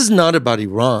mean, this is not about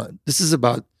Iran. This is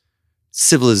about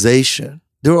civilization.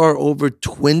 There are over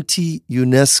 20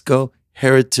 UNESCO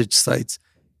heritage sites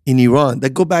in Iran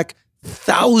that go back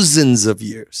thousands of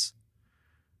years.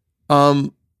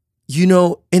 And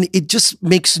it just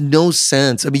makes no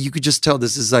sense. I mean, you could just tell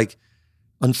this is like,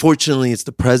 unfortunately, it's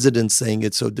the president saying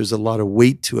it, so there's a lot of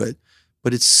weight to it.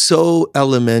 But it's so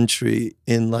elementary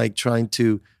in like trying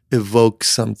to evoke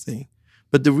something.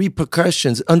 But the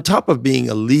repercussions, on top of being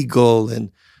illegal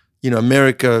and,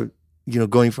 America,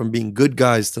 going from being good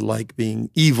guys to like being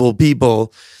evil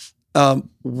people,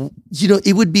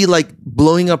 it would be like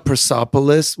blowing up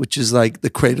Persepolis, which is like the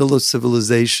cradle of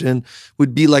civilization,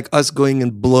 would be like us going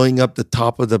and blowing up the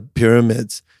top of the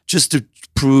pyramids just to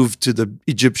prove to the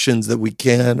Egyptians that we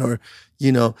can, or,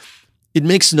 it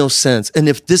makes no sense. And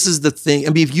if this is the thing,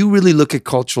 I mean, if you really look at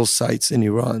cultural sites in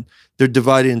Iran, they're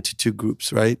divided into two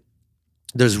groups, right?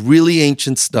 There's really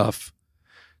ancient stuff.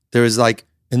 There is like,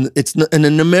 and it's not, and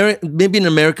in America, maybe in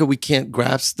America, we can't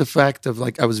grasp the fact of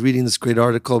like, I was reading this great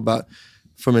article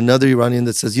from another Iranian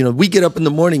that says, we get up in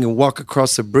the morning and walk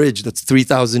across a bridge that's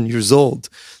 3,000 years old.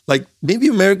 Like maybe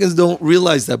Americans don't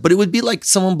realize that, but it would be like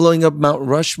someone blowing up Mount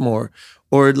Rushmore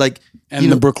or like,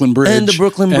 the Brooklyn Bridge. And the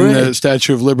Brooklyn Bridge. And the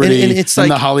Statue of Liberty. And it's like,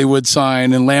 the Hollywood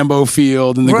sign and Lambeau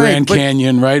Field and the Grand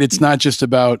Canyon, right? It's not just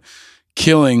about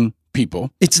killing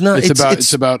people. It's not.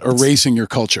 It's about erasing your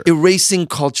culture. Erasing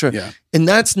culture. Yeah. And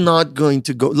that's not going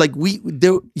to go like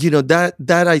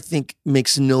that I think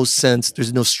makes no sense.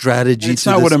 There's no strategy. And it's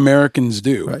not what Americans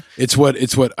do. Right. It's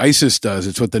what ISIS does.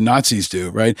 It's what the Nazis do,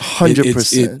 right?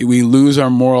 100%. We lose our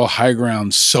moral high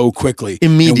ground so quickly.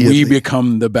 Immediately. And we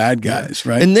become the bad guys,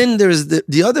 right? And then there's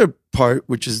the other part,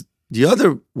 which is the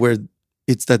other where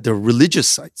it's that they're religious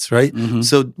sites, right? Mm-hmm.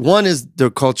 So one is their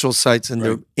cultural sites, and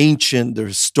they're ancient, they're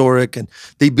historic, and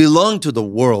they belong to the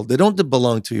world. They don't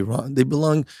belong to Iran. They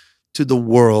belong to the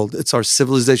world. It's our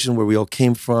civilization where we all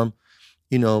came from,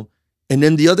 you know. And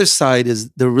then the other side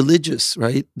is they're religious,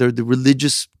 right? They're the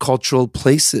religious cultural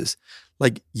places.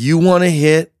 Like you want to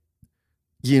hit,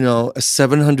 you know, a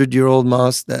 700-year-old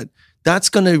mosque that's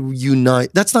going to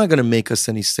unite. That's not going to make us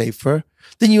any safer.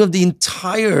 Then you have the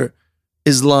entire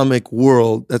Islamic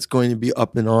world that's going to be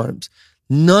up in arms.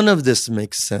 None of this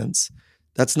makes sense.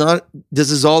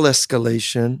 This is all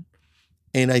escalation.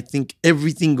 And I think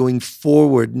everything going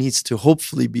forward needs to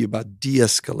hopefully be about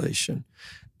de-escalation.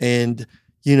 And,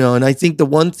 you know, and I think the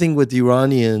one thing with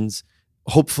Iranians,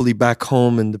 hopefully back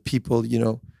home and the people, you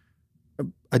know,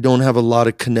 I don't have a lot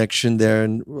of connection there,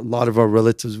 and a lot of our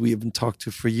relatives we haven't talked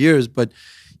to for years, but,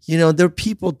 you know, they're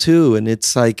people too. And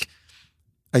it's like,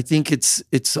 I think it's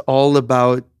all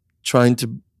about trying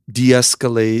to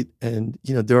de-escalate, and,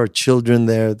 you know, there are children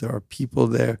there are people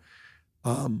there.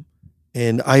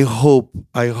 And I hope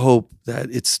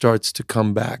that it starts to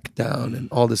come back down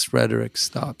and all this rhetoric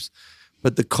stops.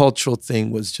 But the cultural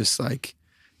thing was just like,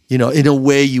 you know, in a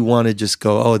way you want to just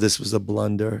go, oh, this was a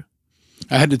blunder.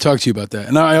 I had to talk to you about that.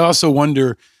 And I also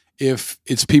wonder if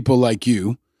it's people like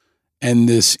you and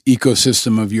this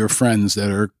ecosystem of your friends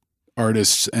that are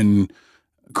artists and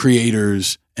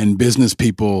creators and business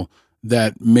people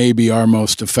that may be our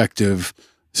most effective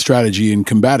strategy in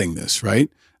combating this, right?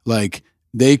 Like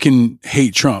they can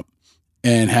hate Trump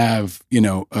and have, you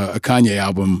know, a Kanye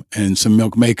album and some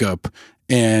Milk makeup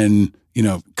and, you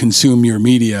know, consume your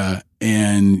media,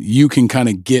 and you can kind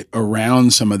of get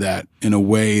around some of that in a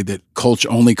way that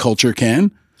only culture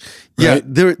can. Right?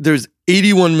 Yeah, there's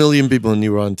 81 million people in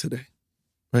Iran today,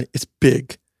 right? It's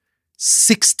big.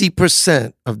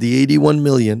 60% of the 81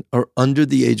 million are under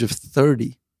the age of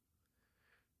 30.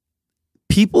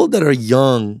 People that are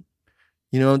young,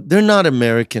 you know, they're not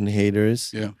American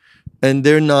haters. Yeah. And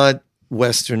they're not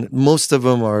Western. Most of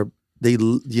them are, they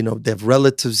have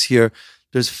relatives here.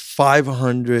 There's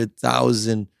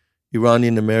 500,000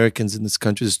 Iranian Americans in this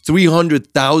country. There's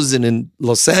 300,000 in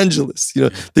Los Angeles. You know,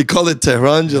 they call it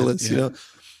Tehrangeles, you know.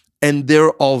 And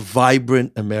they're all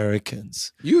vibrant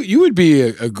Americans. You would be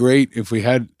a great, if we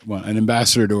had an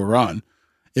ambassador to Iran.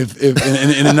 If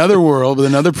in another world with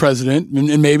another president,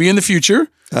 and maybe in the future.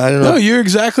 I don't know. No, you're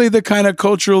exactly the kind of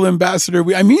cultural ambassador.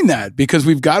 I mean that, because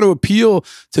we've got to appeal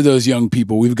to those young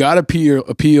people. We've got to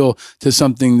appeal to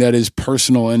something that is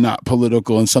personal and not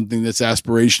political, and something that's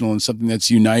aspirational and something that's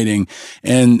uniting.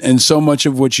 And so much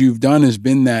of what you've done has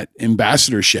been that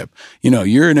ambassadorship. You know,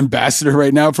 you're an ambassador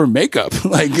right now for makeup.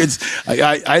 Like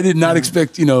I did not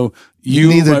expect, you know,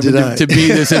 to be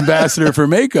this ambassador for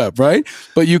makeup, right?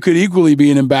 But you could equally be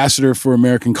an ambassador for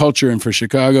American culture and for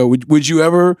Chicago. Would you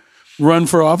ever run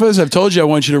for office? I've told you I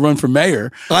want you to run for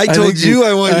mayor. I told you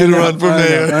I want you to run for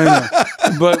mayor. I know.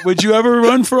 But would you ever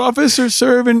run for office or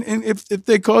serve? And if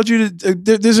they called you to,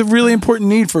 there's a really important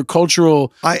need for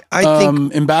cultural I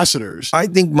think ambassadors. I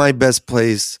think my best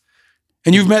place.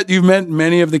 And you've met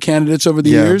many of the candidates over the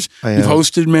years. You've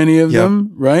hosted many of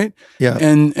them, right? Yeah.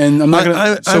 And I'm not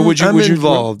going to. So would you? I'm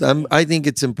involved. I think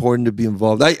it's important to be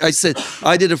involved. I said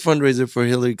I did a fundraiser for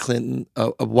Hillary Clinton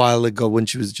a while ago when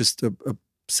she was just a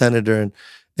senator,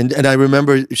 and I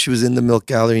remember she was in the Milk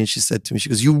Gallery, and she said to me, she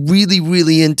goes, "You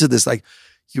really into this? Like,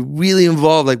 you're really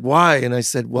involved? Like, why?" And I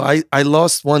said, "Well, I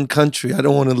lost one country. I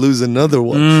don't want to lose another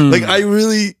one. Like,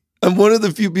 I'm one of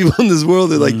the few people in this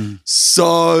world that like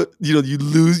saw, you know,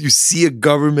 you see a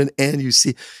government and you see,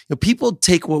 you know, people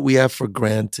take what we have for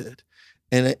granted,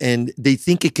 and they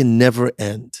think it can never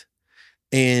end,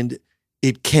 and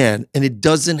it can, and it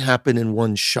doesn't happen in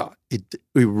one shot. It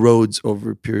erodes over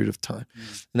a period of time.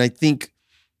 And I think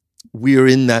we are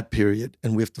in that period,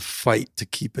 and we have to fight to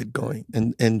keep it going.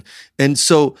 And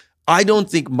so I don't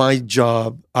think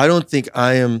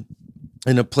I am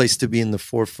in a place to be in the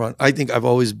forefront. I think I've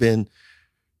always been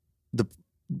the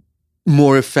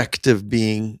more effective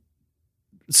being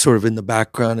sort of in the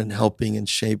background and helping and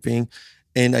shaping.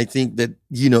 And I think that,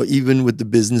 you know, even with the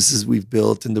businesses we've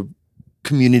built and the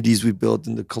communities we've built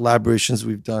and the collaborations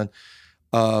we've done,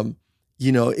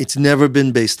 you know, it's never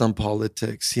been based on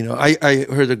politics. You know, I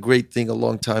heard a great thing a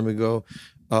long time ago.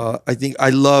 I think I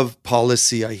love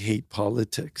policy. I hate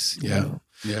politics. You know?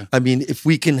 Yeah. I mean, if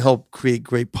we can help create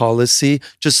great policy,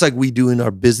 just like we do in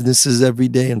our businesses every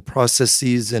day and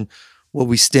processes and what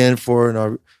we stand for and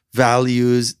our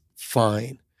values,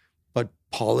 fine. But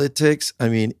politics, I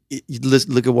mean,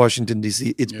 look at Washington,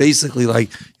 D.C. It's basically like,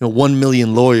 you know, 1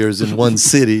 million lawyers in one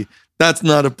city. That's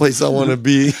not a place I want to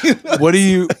be.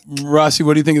 Rassi,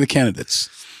 what do you think of the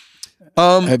candidates?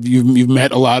 Have you've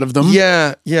met a lot of them?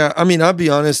 Yeah. I mean, I'll be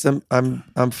honest. I'm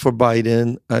for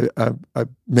Biden. I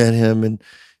met him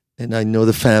and I know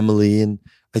the family, and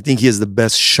I think he has the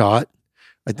best shot.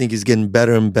 I think he's getting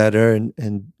better and better,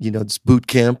 and it's boot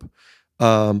camp.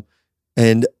 And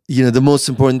the most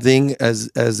important thing as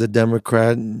a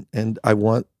Democrat, and I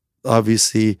want,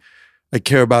 obviously, I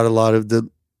care about a lot of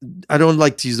I don't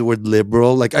like to use the word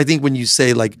liberal. Like, I think when you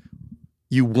say like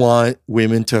you want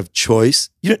women to have choice,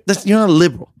 you're not a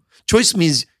liberal. Choice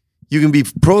means you can be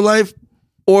pro-life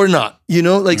or not.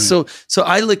 Right. So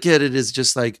I look at it as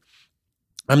just like,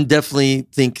 I'm definitely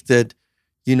think that,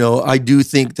 I do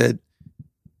think that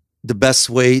the best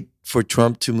way for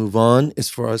Trump to move on is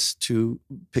for us to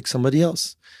pick somebody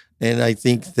else. And I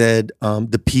think that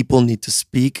the people need to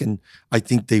speak, and I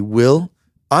think they will.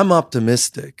 I'm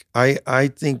optimistic. I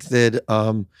think that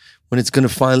when it's going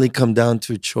to finally come down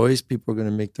to a choice, people are going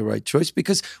to make the right choice,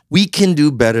 because we can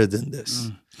do better than this.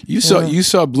 You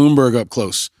saw Bloomberg up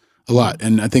close a lot,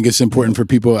 and I think it's important for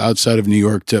people outside of New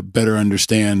York to better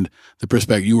understand the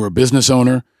perspective. You were a business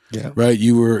owner. Yeah. Right.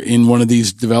 You were in one of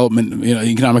these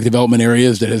economic development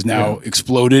areas that has now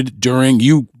exploded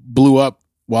you blew up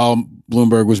while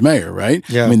Bloomberg was mayor, right?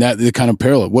 Yeah. I mean, that the kind of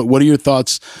parallel. What are your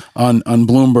thoughts on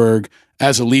Bloomberg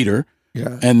as a leader?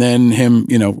 Yeah. And then him,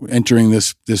 entering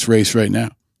this race right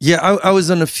now. Yeah, I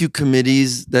was on a few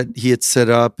committees that he had set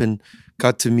up and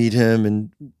got to meet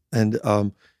him, and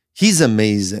he's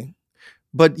amazing.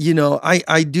 But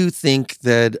I do think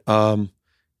that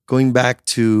going back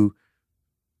to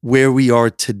where we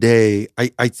are today,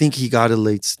 I think he got a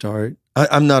late start.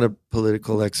 I'm not a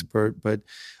political expert, but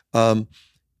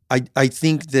I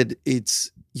think that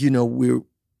it's,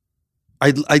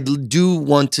 I do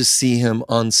want to see him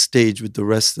on stage with the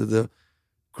rest of the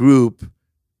group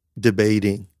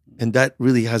debating. And that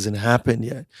really hasn't happened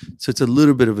yet. So it's a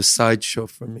little bit of a sideshow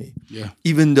for me. Yeah.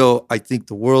 Even though I think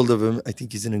the world of him, I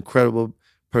think he's an incredible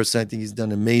person. I think he's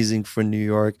done amazing for New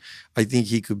York. I think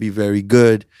he could be very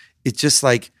good. It's just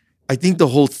like, I think the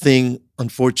whole thing,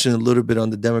 unfortunately, a little bit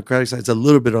on the Democratic side, it's a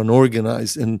little bit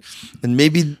unorganized, and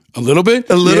maybe a little bit.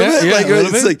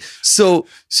 Like so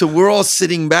we're all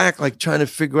sitting back, like trying to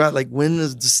figure out, like, when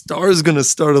is the stars going to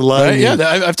start aligning? Right?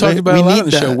 Yeah, I've talked about a lot on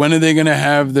the show. When are they going to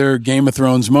have their Game of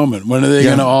Thrones moment? When are they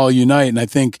going to all unite? And I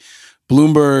think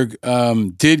Bloomberg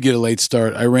did get a late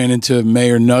start. I ran into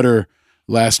Mayor Nutter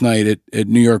last night at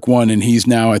New York One, and he's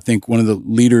now, I think, one of the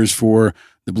leaders for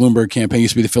the Bloomberg campaign. He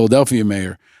used to be the Philadelphia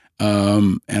mayor.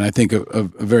 And I think a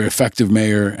very effective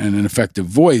mayor and an effective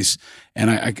voice. And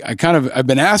I've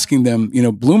been asking them,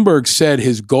 Bloomberg said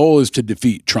his goal is to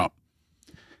defeat Trump.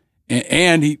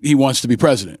 And he wants to be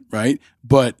president, right?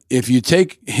 But if you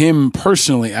take him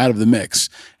personally out of the mix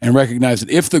and recognize that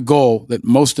if the goal that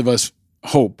most of us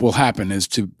hope will happen is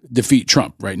to defeat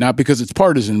Trump, right? Not because it's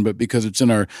partisan, but because it's in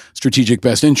our strategic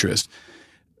best interest.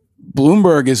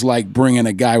 Bloomberg is like bringing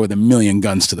a guy with 1 million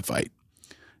guns to the fight.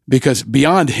 Because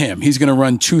beyond him, he's going to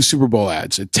run 2 Super Bowl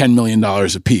ads at $10 million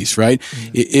a piece, right?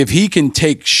 Mm-hmm. If he can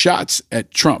take shots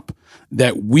at Trump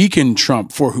that weaken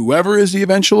Trump for whoever is the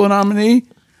eventual nominee,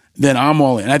 then I'm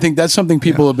all in. I think that's something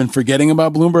people have been forgetting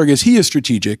about Bloomberg, is he is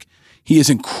strategic. He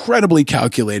is incredibly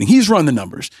calculating. He's run the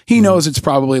numbers. He knows it's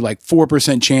probably like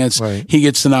 4% chance he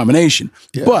gets the nomination.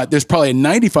 Yeah. But there's probably a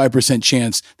 95%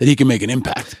 chance that he can make an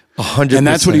impact. 100%. And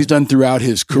that's what he's done throughout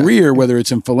his career, whether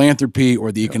it's in philanthropy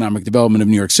or the economic development of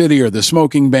New York City or the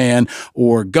smoking ban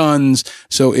or guns.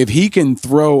 So if he can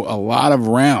throw a lot of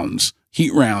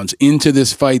heat rounds into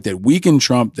this fight that weaken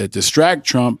Trump, that distract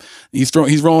Trump.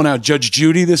 He's rolling out Judge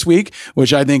Judy this week,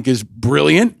 which I think is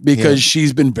brilliant because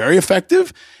she's been very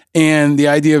effective. And the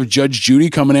idea of Judge Judy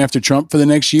coming after Trump for the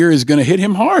next year is going to hit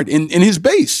him hard in his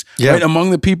base, right?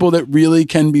 Among the people that really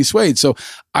can be swayed. So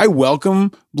I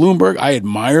welcome Bloomberg. I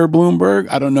admire Bloomberg.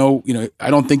 I don't know, I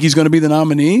don't think he's going to be the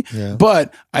nominee,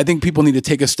 but I think people need to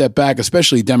take a step back,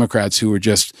 especially Democrats who are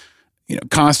just,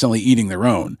 constantly eating their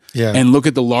own and look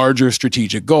at the larger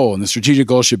strategic goal. And the strategic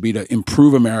goal should be to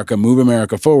improve America, move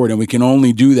America forward. And we can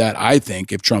only do that, I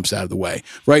think, if Trump's out of the way.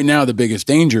 Right now, the biggest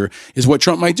danger is what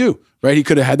Trump might do, right? He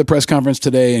could have had the press conference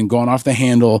today and gone off the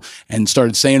handle and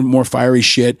started saying more fiery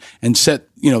shit and set,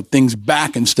 things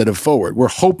back instead of forward.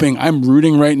 I'm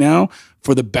rooting right now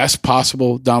for the best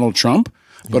possible Donald Trump,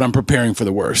 but I'm preparing for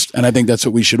the worst. And I think that's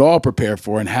what we should all prepare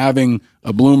for. And having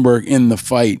a Bloomberg in the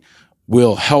fight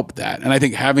will help that. And I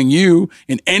think having you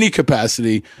in any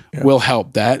capacity will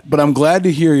help that. But I'm glad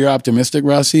to hear you're optimistic,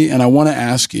 Rassi. And I want to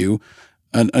ask you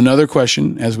another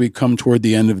question as we come toward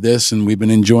the end of this. And we've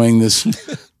been enjoying this.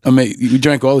 You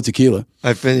drank all the tequila.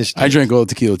 I finished. I drank all the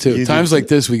tequila too. Times like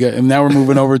this, and now we're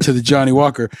moving over to the Johnny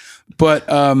Walker. But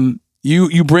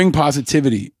you bring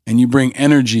positivity and you bring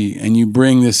energy and you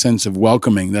bring this sense of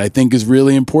welcoming that I think is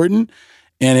really important.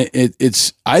 And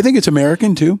it's I think it's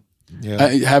American too. Yeah.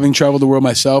 Having traveled the world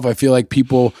myself, I feel like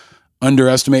people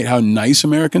underestimate how nice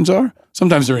Americans are.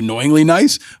 Sometimes they're annoyingly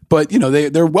nice, but you know,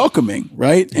 they're welcoming,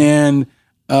 right? Yeah. And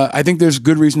I think there's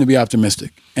good reason to be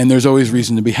optimistic, and there's always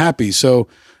reason to be happy. So,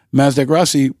 Mazdack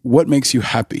Rassi, what makes you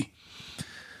happy?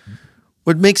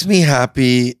 What makes me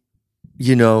happy,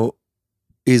 you know,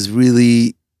 is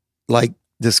really like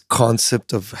this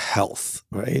concept of health,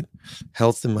 right?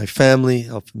 Health in my family,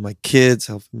 health in my kids,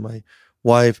 health in my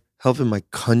wife, health in my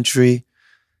country.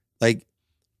 Like,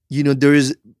 you know, there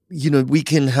is, you know, we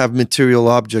can have material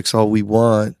objects all we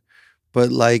want,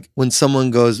 but like when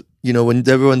someone goes, you know, when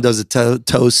everyone does a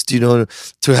toast, you know,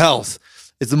 to health,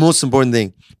 it's the most important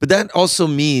thing. But that also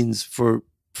means for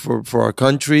our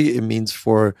country, it means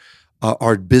for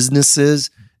our businesses,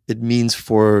 it means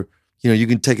for, you know, you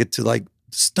can take it to like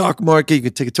stock market, you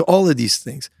can take it to all of these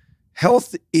things.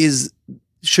 Health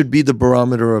should be the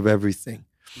barometer of everything.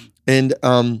 And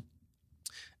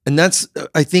that's,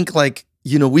 I think, like,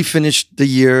 you know, we finished the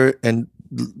year and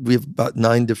we have about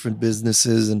 9 different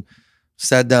businesses and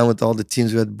sat down with all the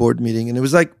teams. We had a board meeting, and it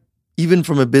was like, even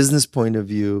from a business point of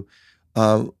view,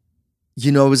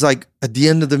 you know, it was like at the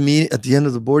end of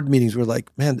the board meetings, we're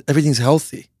like, man, everything's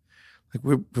healthy. Like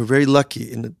we're very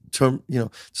lucky in the term, you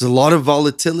know, there's a lot of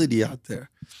volatility out there.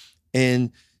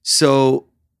 And so,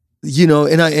 you know,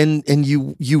 and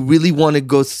you really want to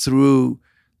go through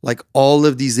like all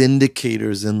of these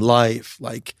indicators in life,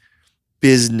 like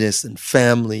business and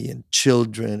family and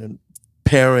children and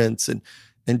parents, and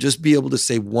just be able to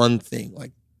say one thing,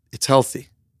 like, it's healthy.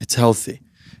 It's healthy.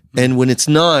 Mm-hmm. And when it's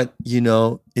not, you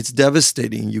know, it's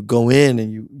devastating. You go in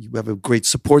and you have a great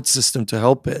support system to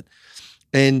help it.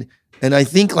 And I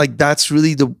think like that's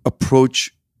really the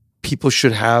approach people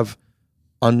should have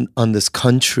on this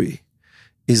country,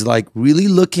 is like really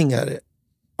looking at it.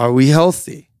 Are we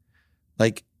healthy?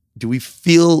 Like, do we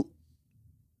feel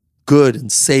good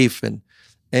and safe? And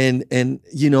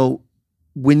you know,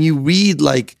 when you read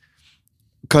like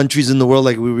countries in the world,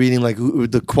 like we're reading like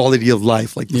the quality of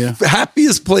life, like the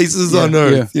happiest places on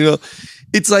earth, you know,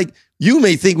 it's like, you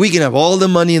may think we can have all the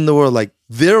money in the world, like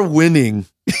they're winning.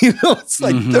 You know, it's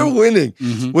like they're winning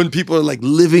when people are like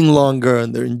living longer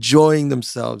and they're enjoying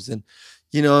themselves. And,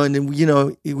 you know, and then, you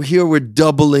know, here we're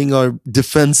doubling our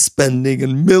defense spending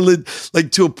and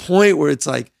like to a point where it's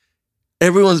like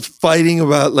everyone's fighting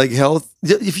about like health.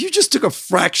 If you just took a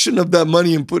fraction of that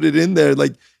money and put it in there,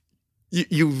 like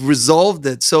you've resolved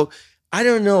it. So I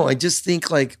don't know. I just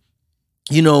think like,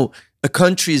 you know, a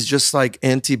country is just like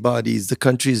antibodies. The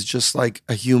country is just like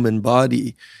a human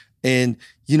body. And,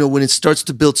 you know, when it starts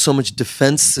to build so much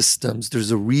defense systems,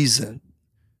 there's a reason.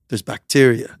 There's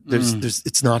bacteria. There's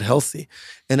it's not healthy.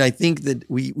 And I think that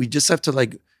we just have to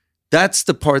like, that's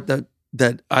the part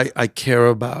that I care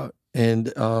about.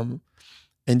 And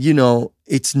you know,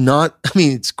 it's not, I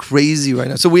mean, it's crazy right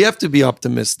now. So we have to be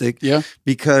optimistic. Yeah.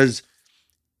 Because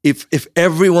if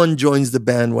everyone joins the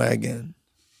bandwagon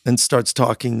and starts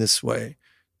talking this way,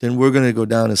 then we're going to go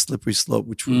down a slippery slope,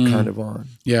 which we're kind of on.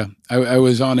 Yeah. I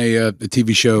was on a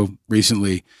TV show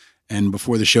recently, and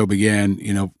before the show began,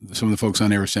 you know, some of the folks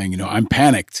on there were saying, you know, I'm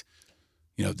panicked.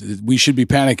 You know, we should be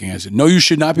panicking. I said, no, you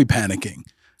should not be panicking.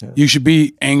 Yeah. You should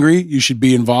be angry. You should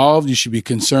be involved. You should be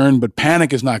concerned, but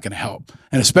panic is not going to help.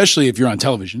 And especially if you're on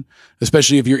television,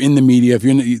 especially if you're in the media, if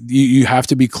you have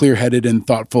to be clear-headed and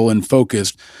thoughtful and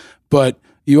focused. But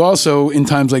you also, in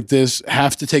times like this,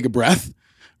 have to take a breath.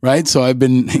 Right. So I've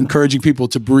been encouraging people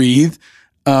to breathe,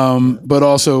 but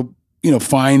also, you know,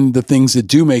 find the things that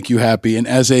do make you happy. And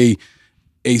as a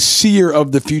seer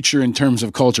of the future in terms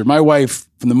of culture, my wife,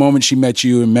 from the moment she met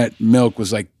you and met Milk,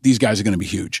 was like, these guys are going to be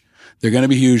huge. They're going to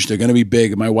be huge. They're going to be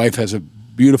big. And my wife has a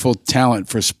beautiful talent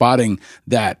for spotting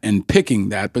that and picking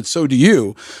that, but so do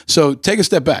you. So take a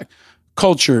step back.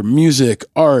 Culture, music,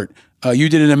 art. You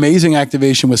did an amazing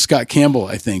activation with Scott Campbell,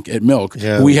 I think, at Milk.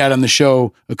 Yeah. Who we had on the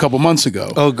show a couple months ago.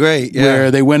 Oh, great. Yeah.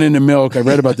 Where they went into Milk. I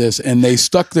read about this, and they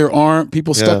stuck their arm,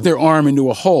 stuck their arm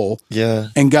into a hole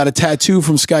and got a tattoo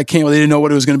from Scott Campbell. They didn't know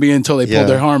what it was going to be until they pulled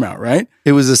their arm out, right?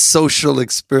 It was a social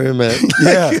experiment.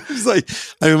 It was like,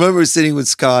 I remember sitting with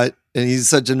Scott, and he's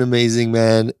such an amazing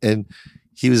man. And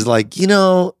he was like, you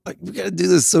know, we got to do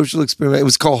this social experiment. It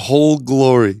was called Whole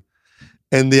Glory.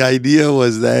 And the idea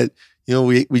was that, you know,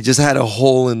 we just had a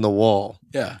hole in the wall.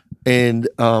 Yeah. And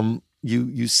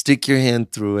you stick your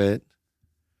hand through it.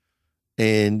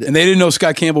 And they didn't know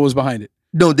Scott Campbell was behind it.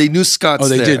 No, they knew Scott's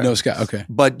there. Oh, they did know Scott. Okay.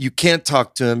 But you can't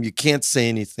talk to him. You can't say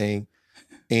anything.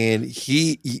 and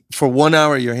he for 1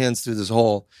 hour your hands through this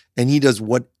hole, and he does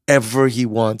whatever he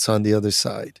wants on the other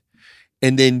side,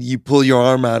 and then you pull your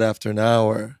arm out after an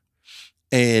hour,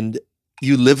 and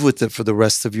you live with it for the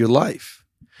rest of your life.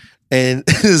 And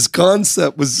this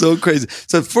concept was so crazy.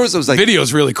 So at first I was like, video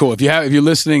is really cool. If you're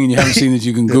listening and you haven't seen it,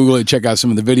 you can Google it, check out some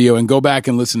of the video, and go back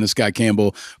and listen to Scott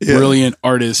Campbell, brilliant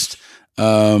artist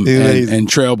and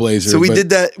trailblazer. So we did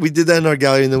that in our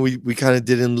gallery, and then we kind of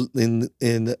did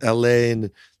in LA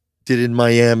and did it in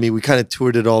Miami. We kind of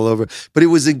toured it all over. But it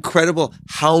was incredible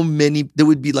how many, there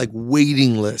would be like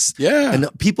waiting lists. Yeah. And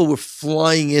people were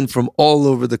flying in from all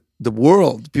over the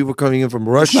world. People were coming in from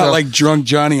Russia. It's not like drunk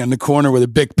Johnny on the corner with a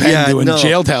big pen doing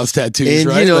jailhouse tattoos, and,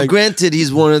 right? You know, granted,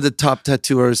 he's one of the top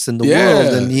tattoo artists in the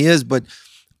world, and he is, but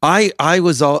I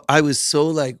was so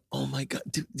like, oh my God,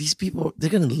 dude, these people, they're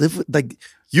gonna live with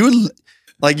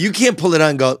you can't pull it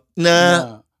on and go,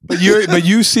 nah. But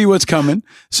you see what's coming.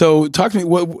 So talk to me,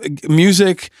 what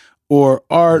music or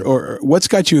art or what's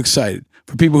got you excited?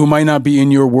 For people who might not be in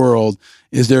your world,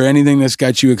 is there anything that's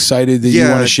got you excited that you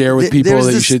want to share with people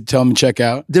that you should tell them to check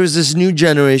out? There's this new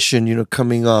generation, you know,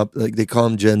 coming up, like they call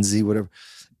them Gen Z, whatever.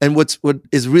 And what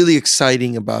is really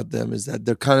exciting about them is that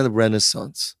they're kind of the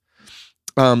Renaissance.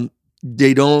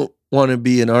 They don't want to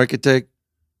be an architect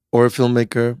or a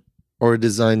filmmaker or a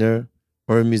designer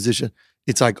or a musician.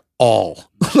 It's like all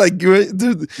like,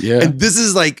 and this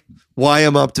is like why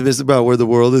I'm optimistic about where the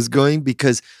world is going,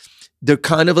 because they're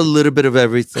kind of a little bit of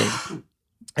everything,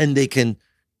 and they can,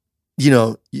 you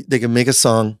know, they can make a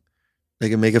song, they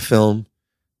can make a film,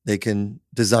 they can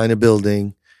design a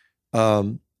building.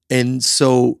 And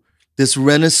so this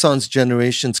Renaissance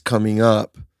generation's coming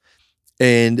up,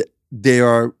 and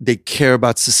they care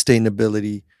about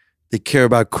sustainability. They care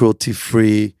about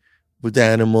cruelty-free with the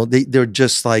animal. They're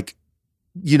just like,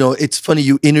 you know, it's funny,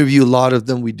 you interview a lot of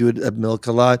them. We do it at Milk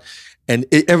a lot. And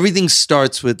everything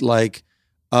starts with like,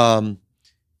 you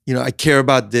know, I care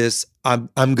about this. I'm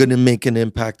going to make an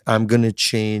impact. I'm going to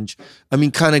change. I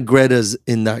mean, kind of Greta's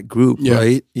in that group,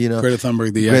 right? You know, Greta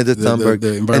Thunberg, the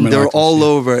environmental and they're activist, all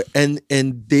over, and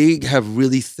they have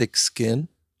really thick skin,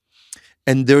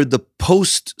 and they're the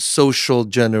post-social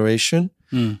generation.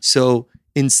 So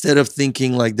instead of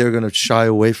thinking like they're going to shy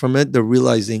away from it, they're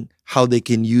realizing how they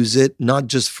can use it, not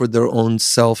just for their own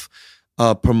self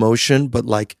promotion, but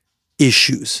like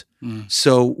issues.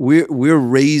 So we're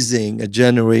raising a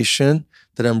generation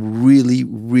that I'm really,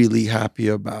 really happy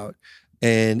about,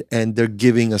 and they're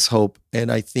giving us hope.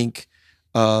 And I think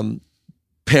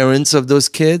parents of those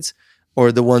kids,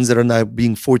 or the ones that are now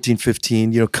being 14,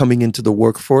 15, you know, coming into the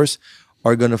workforce,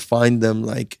 are going to find them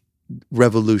like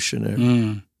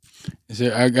revolutionary.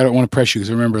 I don't want to press you,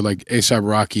 because remember, like A$AP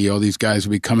Rocky, all these guys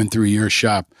will be coming through your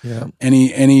shop. Yeah.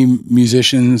 Any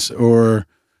musicians or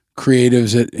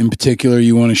creatives that in particular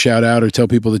you want to shout out or tell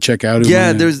people to check out?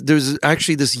 Yeah, there's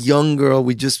actually this young girl.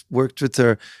 We just worked with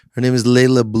her. Her name is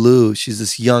Layla Blue. She's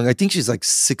this young, I think she's like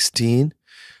 16,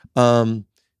 15,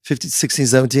 16,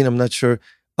 17. I'm not sure.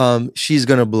 She's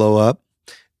going to blow up.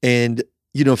 And,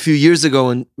 you know, a few years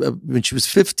ago when she was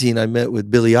 15, I met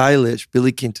with Billie Eilish.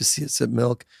 Billie came to see us at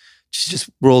Milk. She just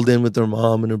rolled in with her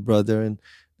mom and her brother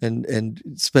and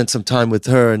spent some time with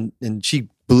her. And she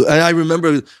blew. And I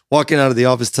remember walking out of the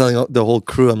office telling the whole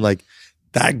crew, I'm like,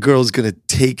 that girl's going to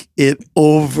take it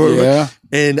over. Yeah.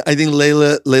 And I think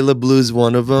Layla Blue's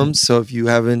one of them. So if you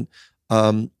haven't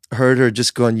heard her,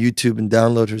 just go on YouTube and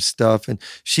download her stuff. And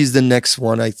she's the next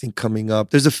one, I think, coming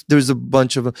up. There's a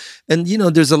bunch of them. And, you know,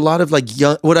 there's a lot of like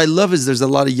young, what I love is there's a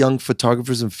lot of young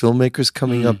photographers and filmmakers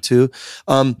coming up too.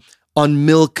 On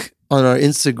Milk, on our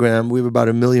Instagram, we have about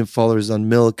 1 million followers on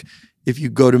Milk. If you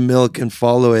go to Milk and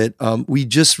follow it, we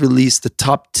just released the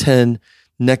top 10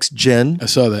 next gen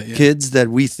kids that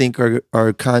we think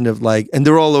are kind of like, and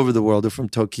they're all over the world. They're from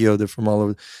Tokyo, they're from all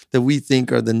over, that we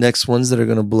think are the next ones that are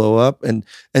going to blow up. And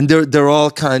they're all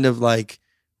kind of like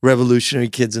revolutionary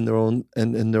kids in their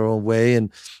own way.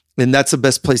 And that's the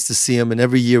best place to see them. And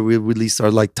every year we release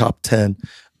our like top 10.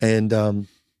 And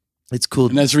it's cool.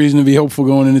 And that's reason to be hopeful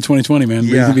going into 2020, man.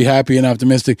 Reason to be happy and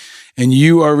optimistic. And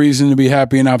you are reason to be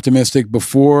happy and optimistic.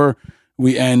 Before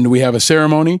we end, we have a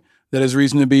ceremony that is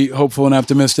reason to be hopeful and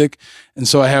optimistic. And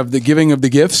so I have the giving of the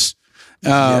gifts.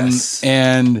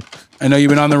 And I know you've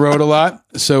been on the road a lot.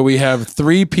 So we have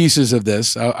 3 pieces of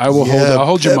this. I'll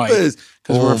hold your mic, because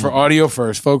we're for audio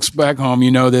first. Folks back home,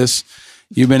 you know this.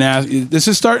 You've been asked. This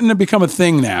is starting to become a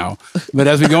thing now. But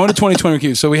as we go into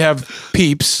 2020, so we have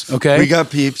Peeps, okay? We got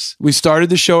Peeps. We started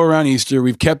the show around Easter.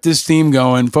 We've kept this theme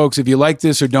going. Folks, if you like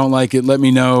this or don't like it, let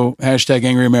me know.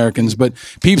 #AngryAmericans. But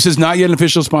Peeps is not yet an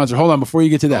official sponsor. Hold on, before you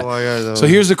get to that. So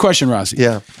here's the question, Rassi.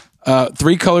 Yeah.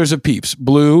 3 colors of Peeps: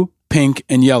 blue, pink,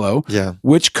 and yellow. Yeah.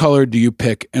 Which color do you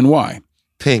pick and why?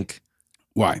 Pink.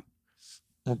 Why?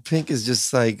 Well, pink is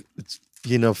just like, it's,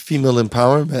 female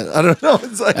empowerment. I don't know.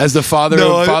 It's like, as the father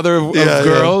of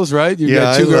girls, right? You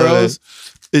got 2 girls.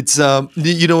 It's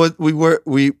you know what, we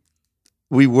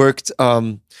worked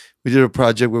we did a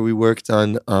project where we worked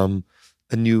on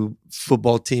a new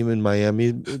football team in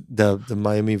Miami, the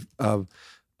Miami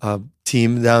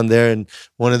team down there, and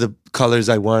one of the colors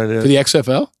I wanted for the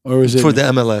XFL, or was it for the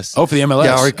MLS? Oh, for the MLS.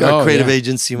 Yeah, our creative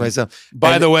agency, myself.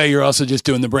 By the way, you're also just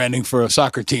doing the branding for a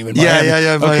soccer team in Miami.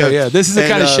 Yeah. Okay, yeah. This is the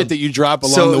kind of shit that you drop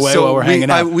along the way while we're hanging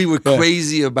out. We were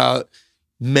crazy about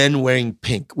men wearing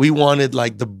pink. We wanted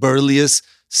like the burliest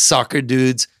soccer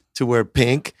dudes to wear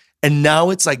pink. And now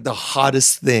it's like the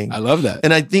hottest thing. I love that.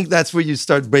 And I think that's where you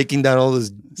start breaking down all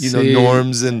those,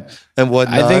 norms and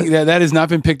whatnot. I think that has not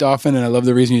been picked often, and I love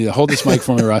the reason you hold this mic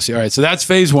for me, Rassi. All right, so that's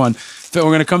phase 1. We're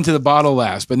going to come to the bottle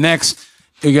last. But next,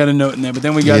 we got a note in there. But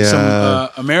then we got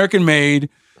some American-made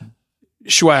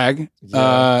swag.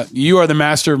 Yeah. You are the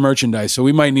master of merchandise, so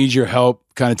we might need your help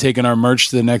kind of taking our merch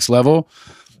to the next level.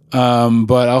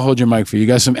 But I'll hold your mic for you. You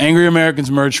got some Angry Americans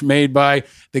merch made by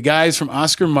the guys from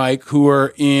Oscar Mike who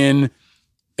are in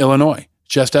Illinois,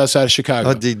 just outside of Chicago.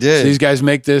 Oh, they did. So these guys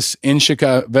make this in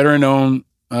Chicago, veteran-owned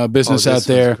business out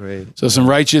there. Great. So some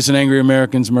Righteous and Angry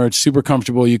Americans merch, super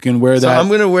comfortable. You can wear that. So I'm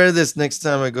going to wear this next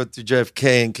time I go to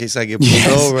JFK in case I get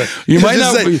pulled over. You might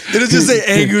not. It'll just say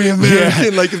Angry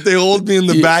American, like if they hold me in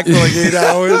the back for like 8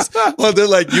 hours. Well, they're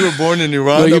like, you were born in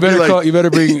Iran. Well, you better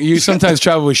bring. You sometimes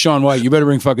travel with Sean White. You better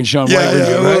bring fucking Sean White.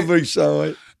 Yeah, I'll bring Sean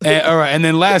White. All right, and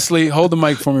then lastly, hold the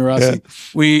mic for me, Rassi. Yeah.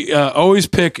 We always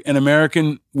pick an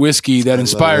American whiskey that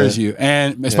inspires you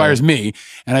and inspires me,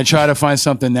 and I try to find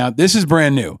something. Now, this is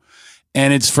brand new,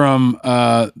 and it's from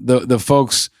the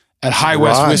folks at High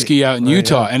West Whiskey out in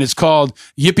Utah, and it's called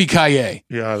Yippee-Ki-Yay.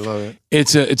 Yeah, I love it.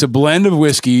 It's a blend of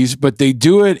whiskeys, but they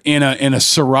do it in a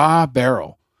Syrah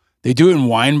barrel. They do it in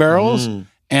wine barrels, and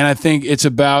I think it's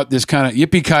about this kind of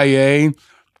Yippee-Ki-Yay.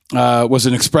 Was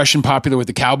an expression popular with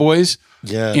the cowboys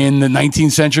in the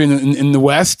 19th century in the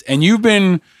West. And you've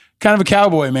been kind of a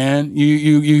cowboy, man.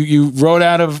 You rode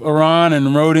out of Iran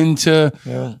and rode into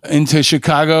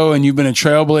Chicago, and you've been a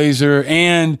trailblazer.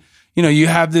 And, you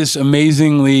have this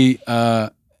amazingly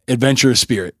adventurous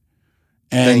spirit.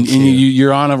 And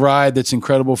you're on a ride that's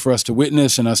incredible for us to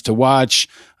witness and us to watch.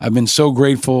 I've been so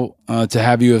grateful to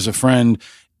have you as a friend.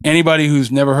 Anybody who's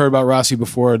never heard about Rassi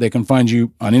before, they can find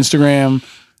you on Instagram.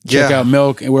 Check out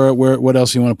Milk. And where what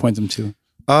else you want to point them to?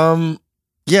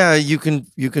 You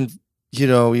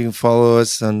can follow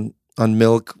us on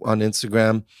Milk on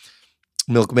Instagram,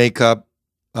 Milk Makeup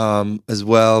as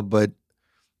well. But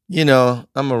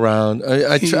I'm around.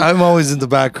 I'm always in the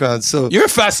background. So you're a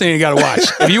fascinating guy to watch.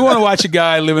 If you want to watch a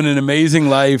guy living an amazing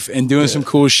life and doing some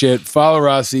cool shit, follow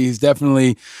Rassi. He's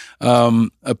definitely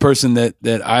a person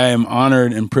that I am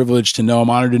honored and privileged to know.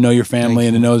 I'm honored to know your family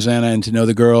and to know Xana and to know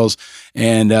the girls.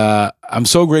 And I'm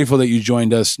so grateful that you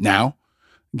joined us now,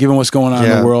 given what's going on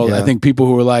in the world. I think people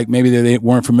who were like, maybe they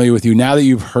weren't familiar with you. Now that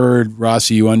you've heard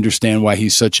Rassi, you understand why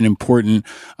he's such an important,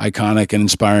 iconic, and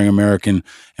inspiring American.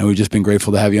 And we've just been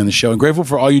grateful to have you on the show and grateful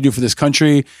for all you do for this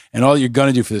country and all you're going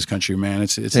to do for this country, man.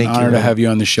 It's an honor to have you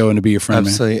on the show and to be your friend,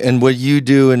 Absolutely. man. And what you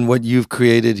do and what you've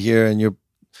created here and your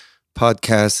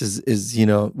podcast is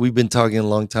we've been talking a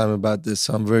long time about this.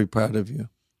 So I'm very proud of you.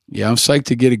 Yeah, I'm psyched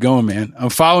to get it going, man. I'm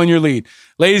following your lead.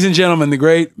 Ladies and gentlemen, the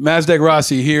great Mazdack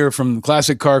Rassi here from the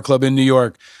Classic Car Club in New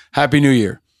York. Happy New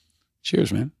Year.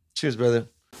 Cheers, man. Cheers, brother.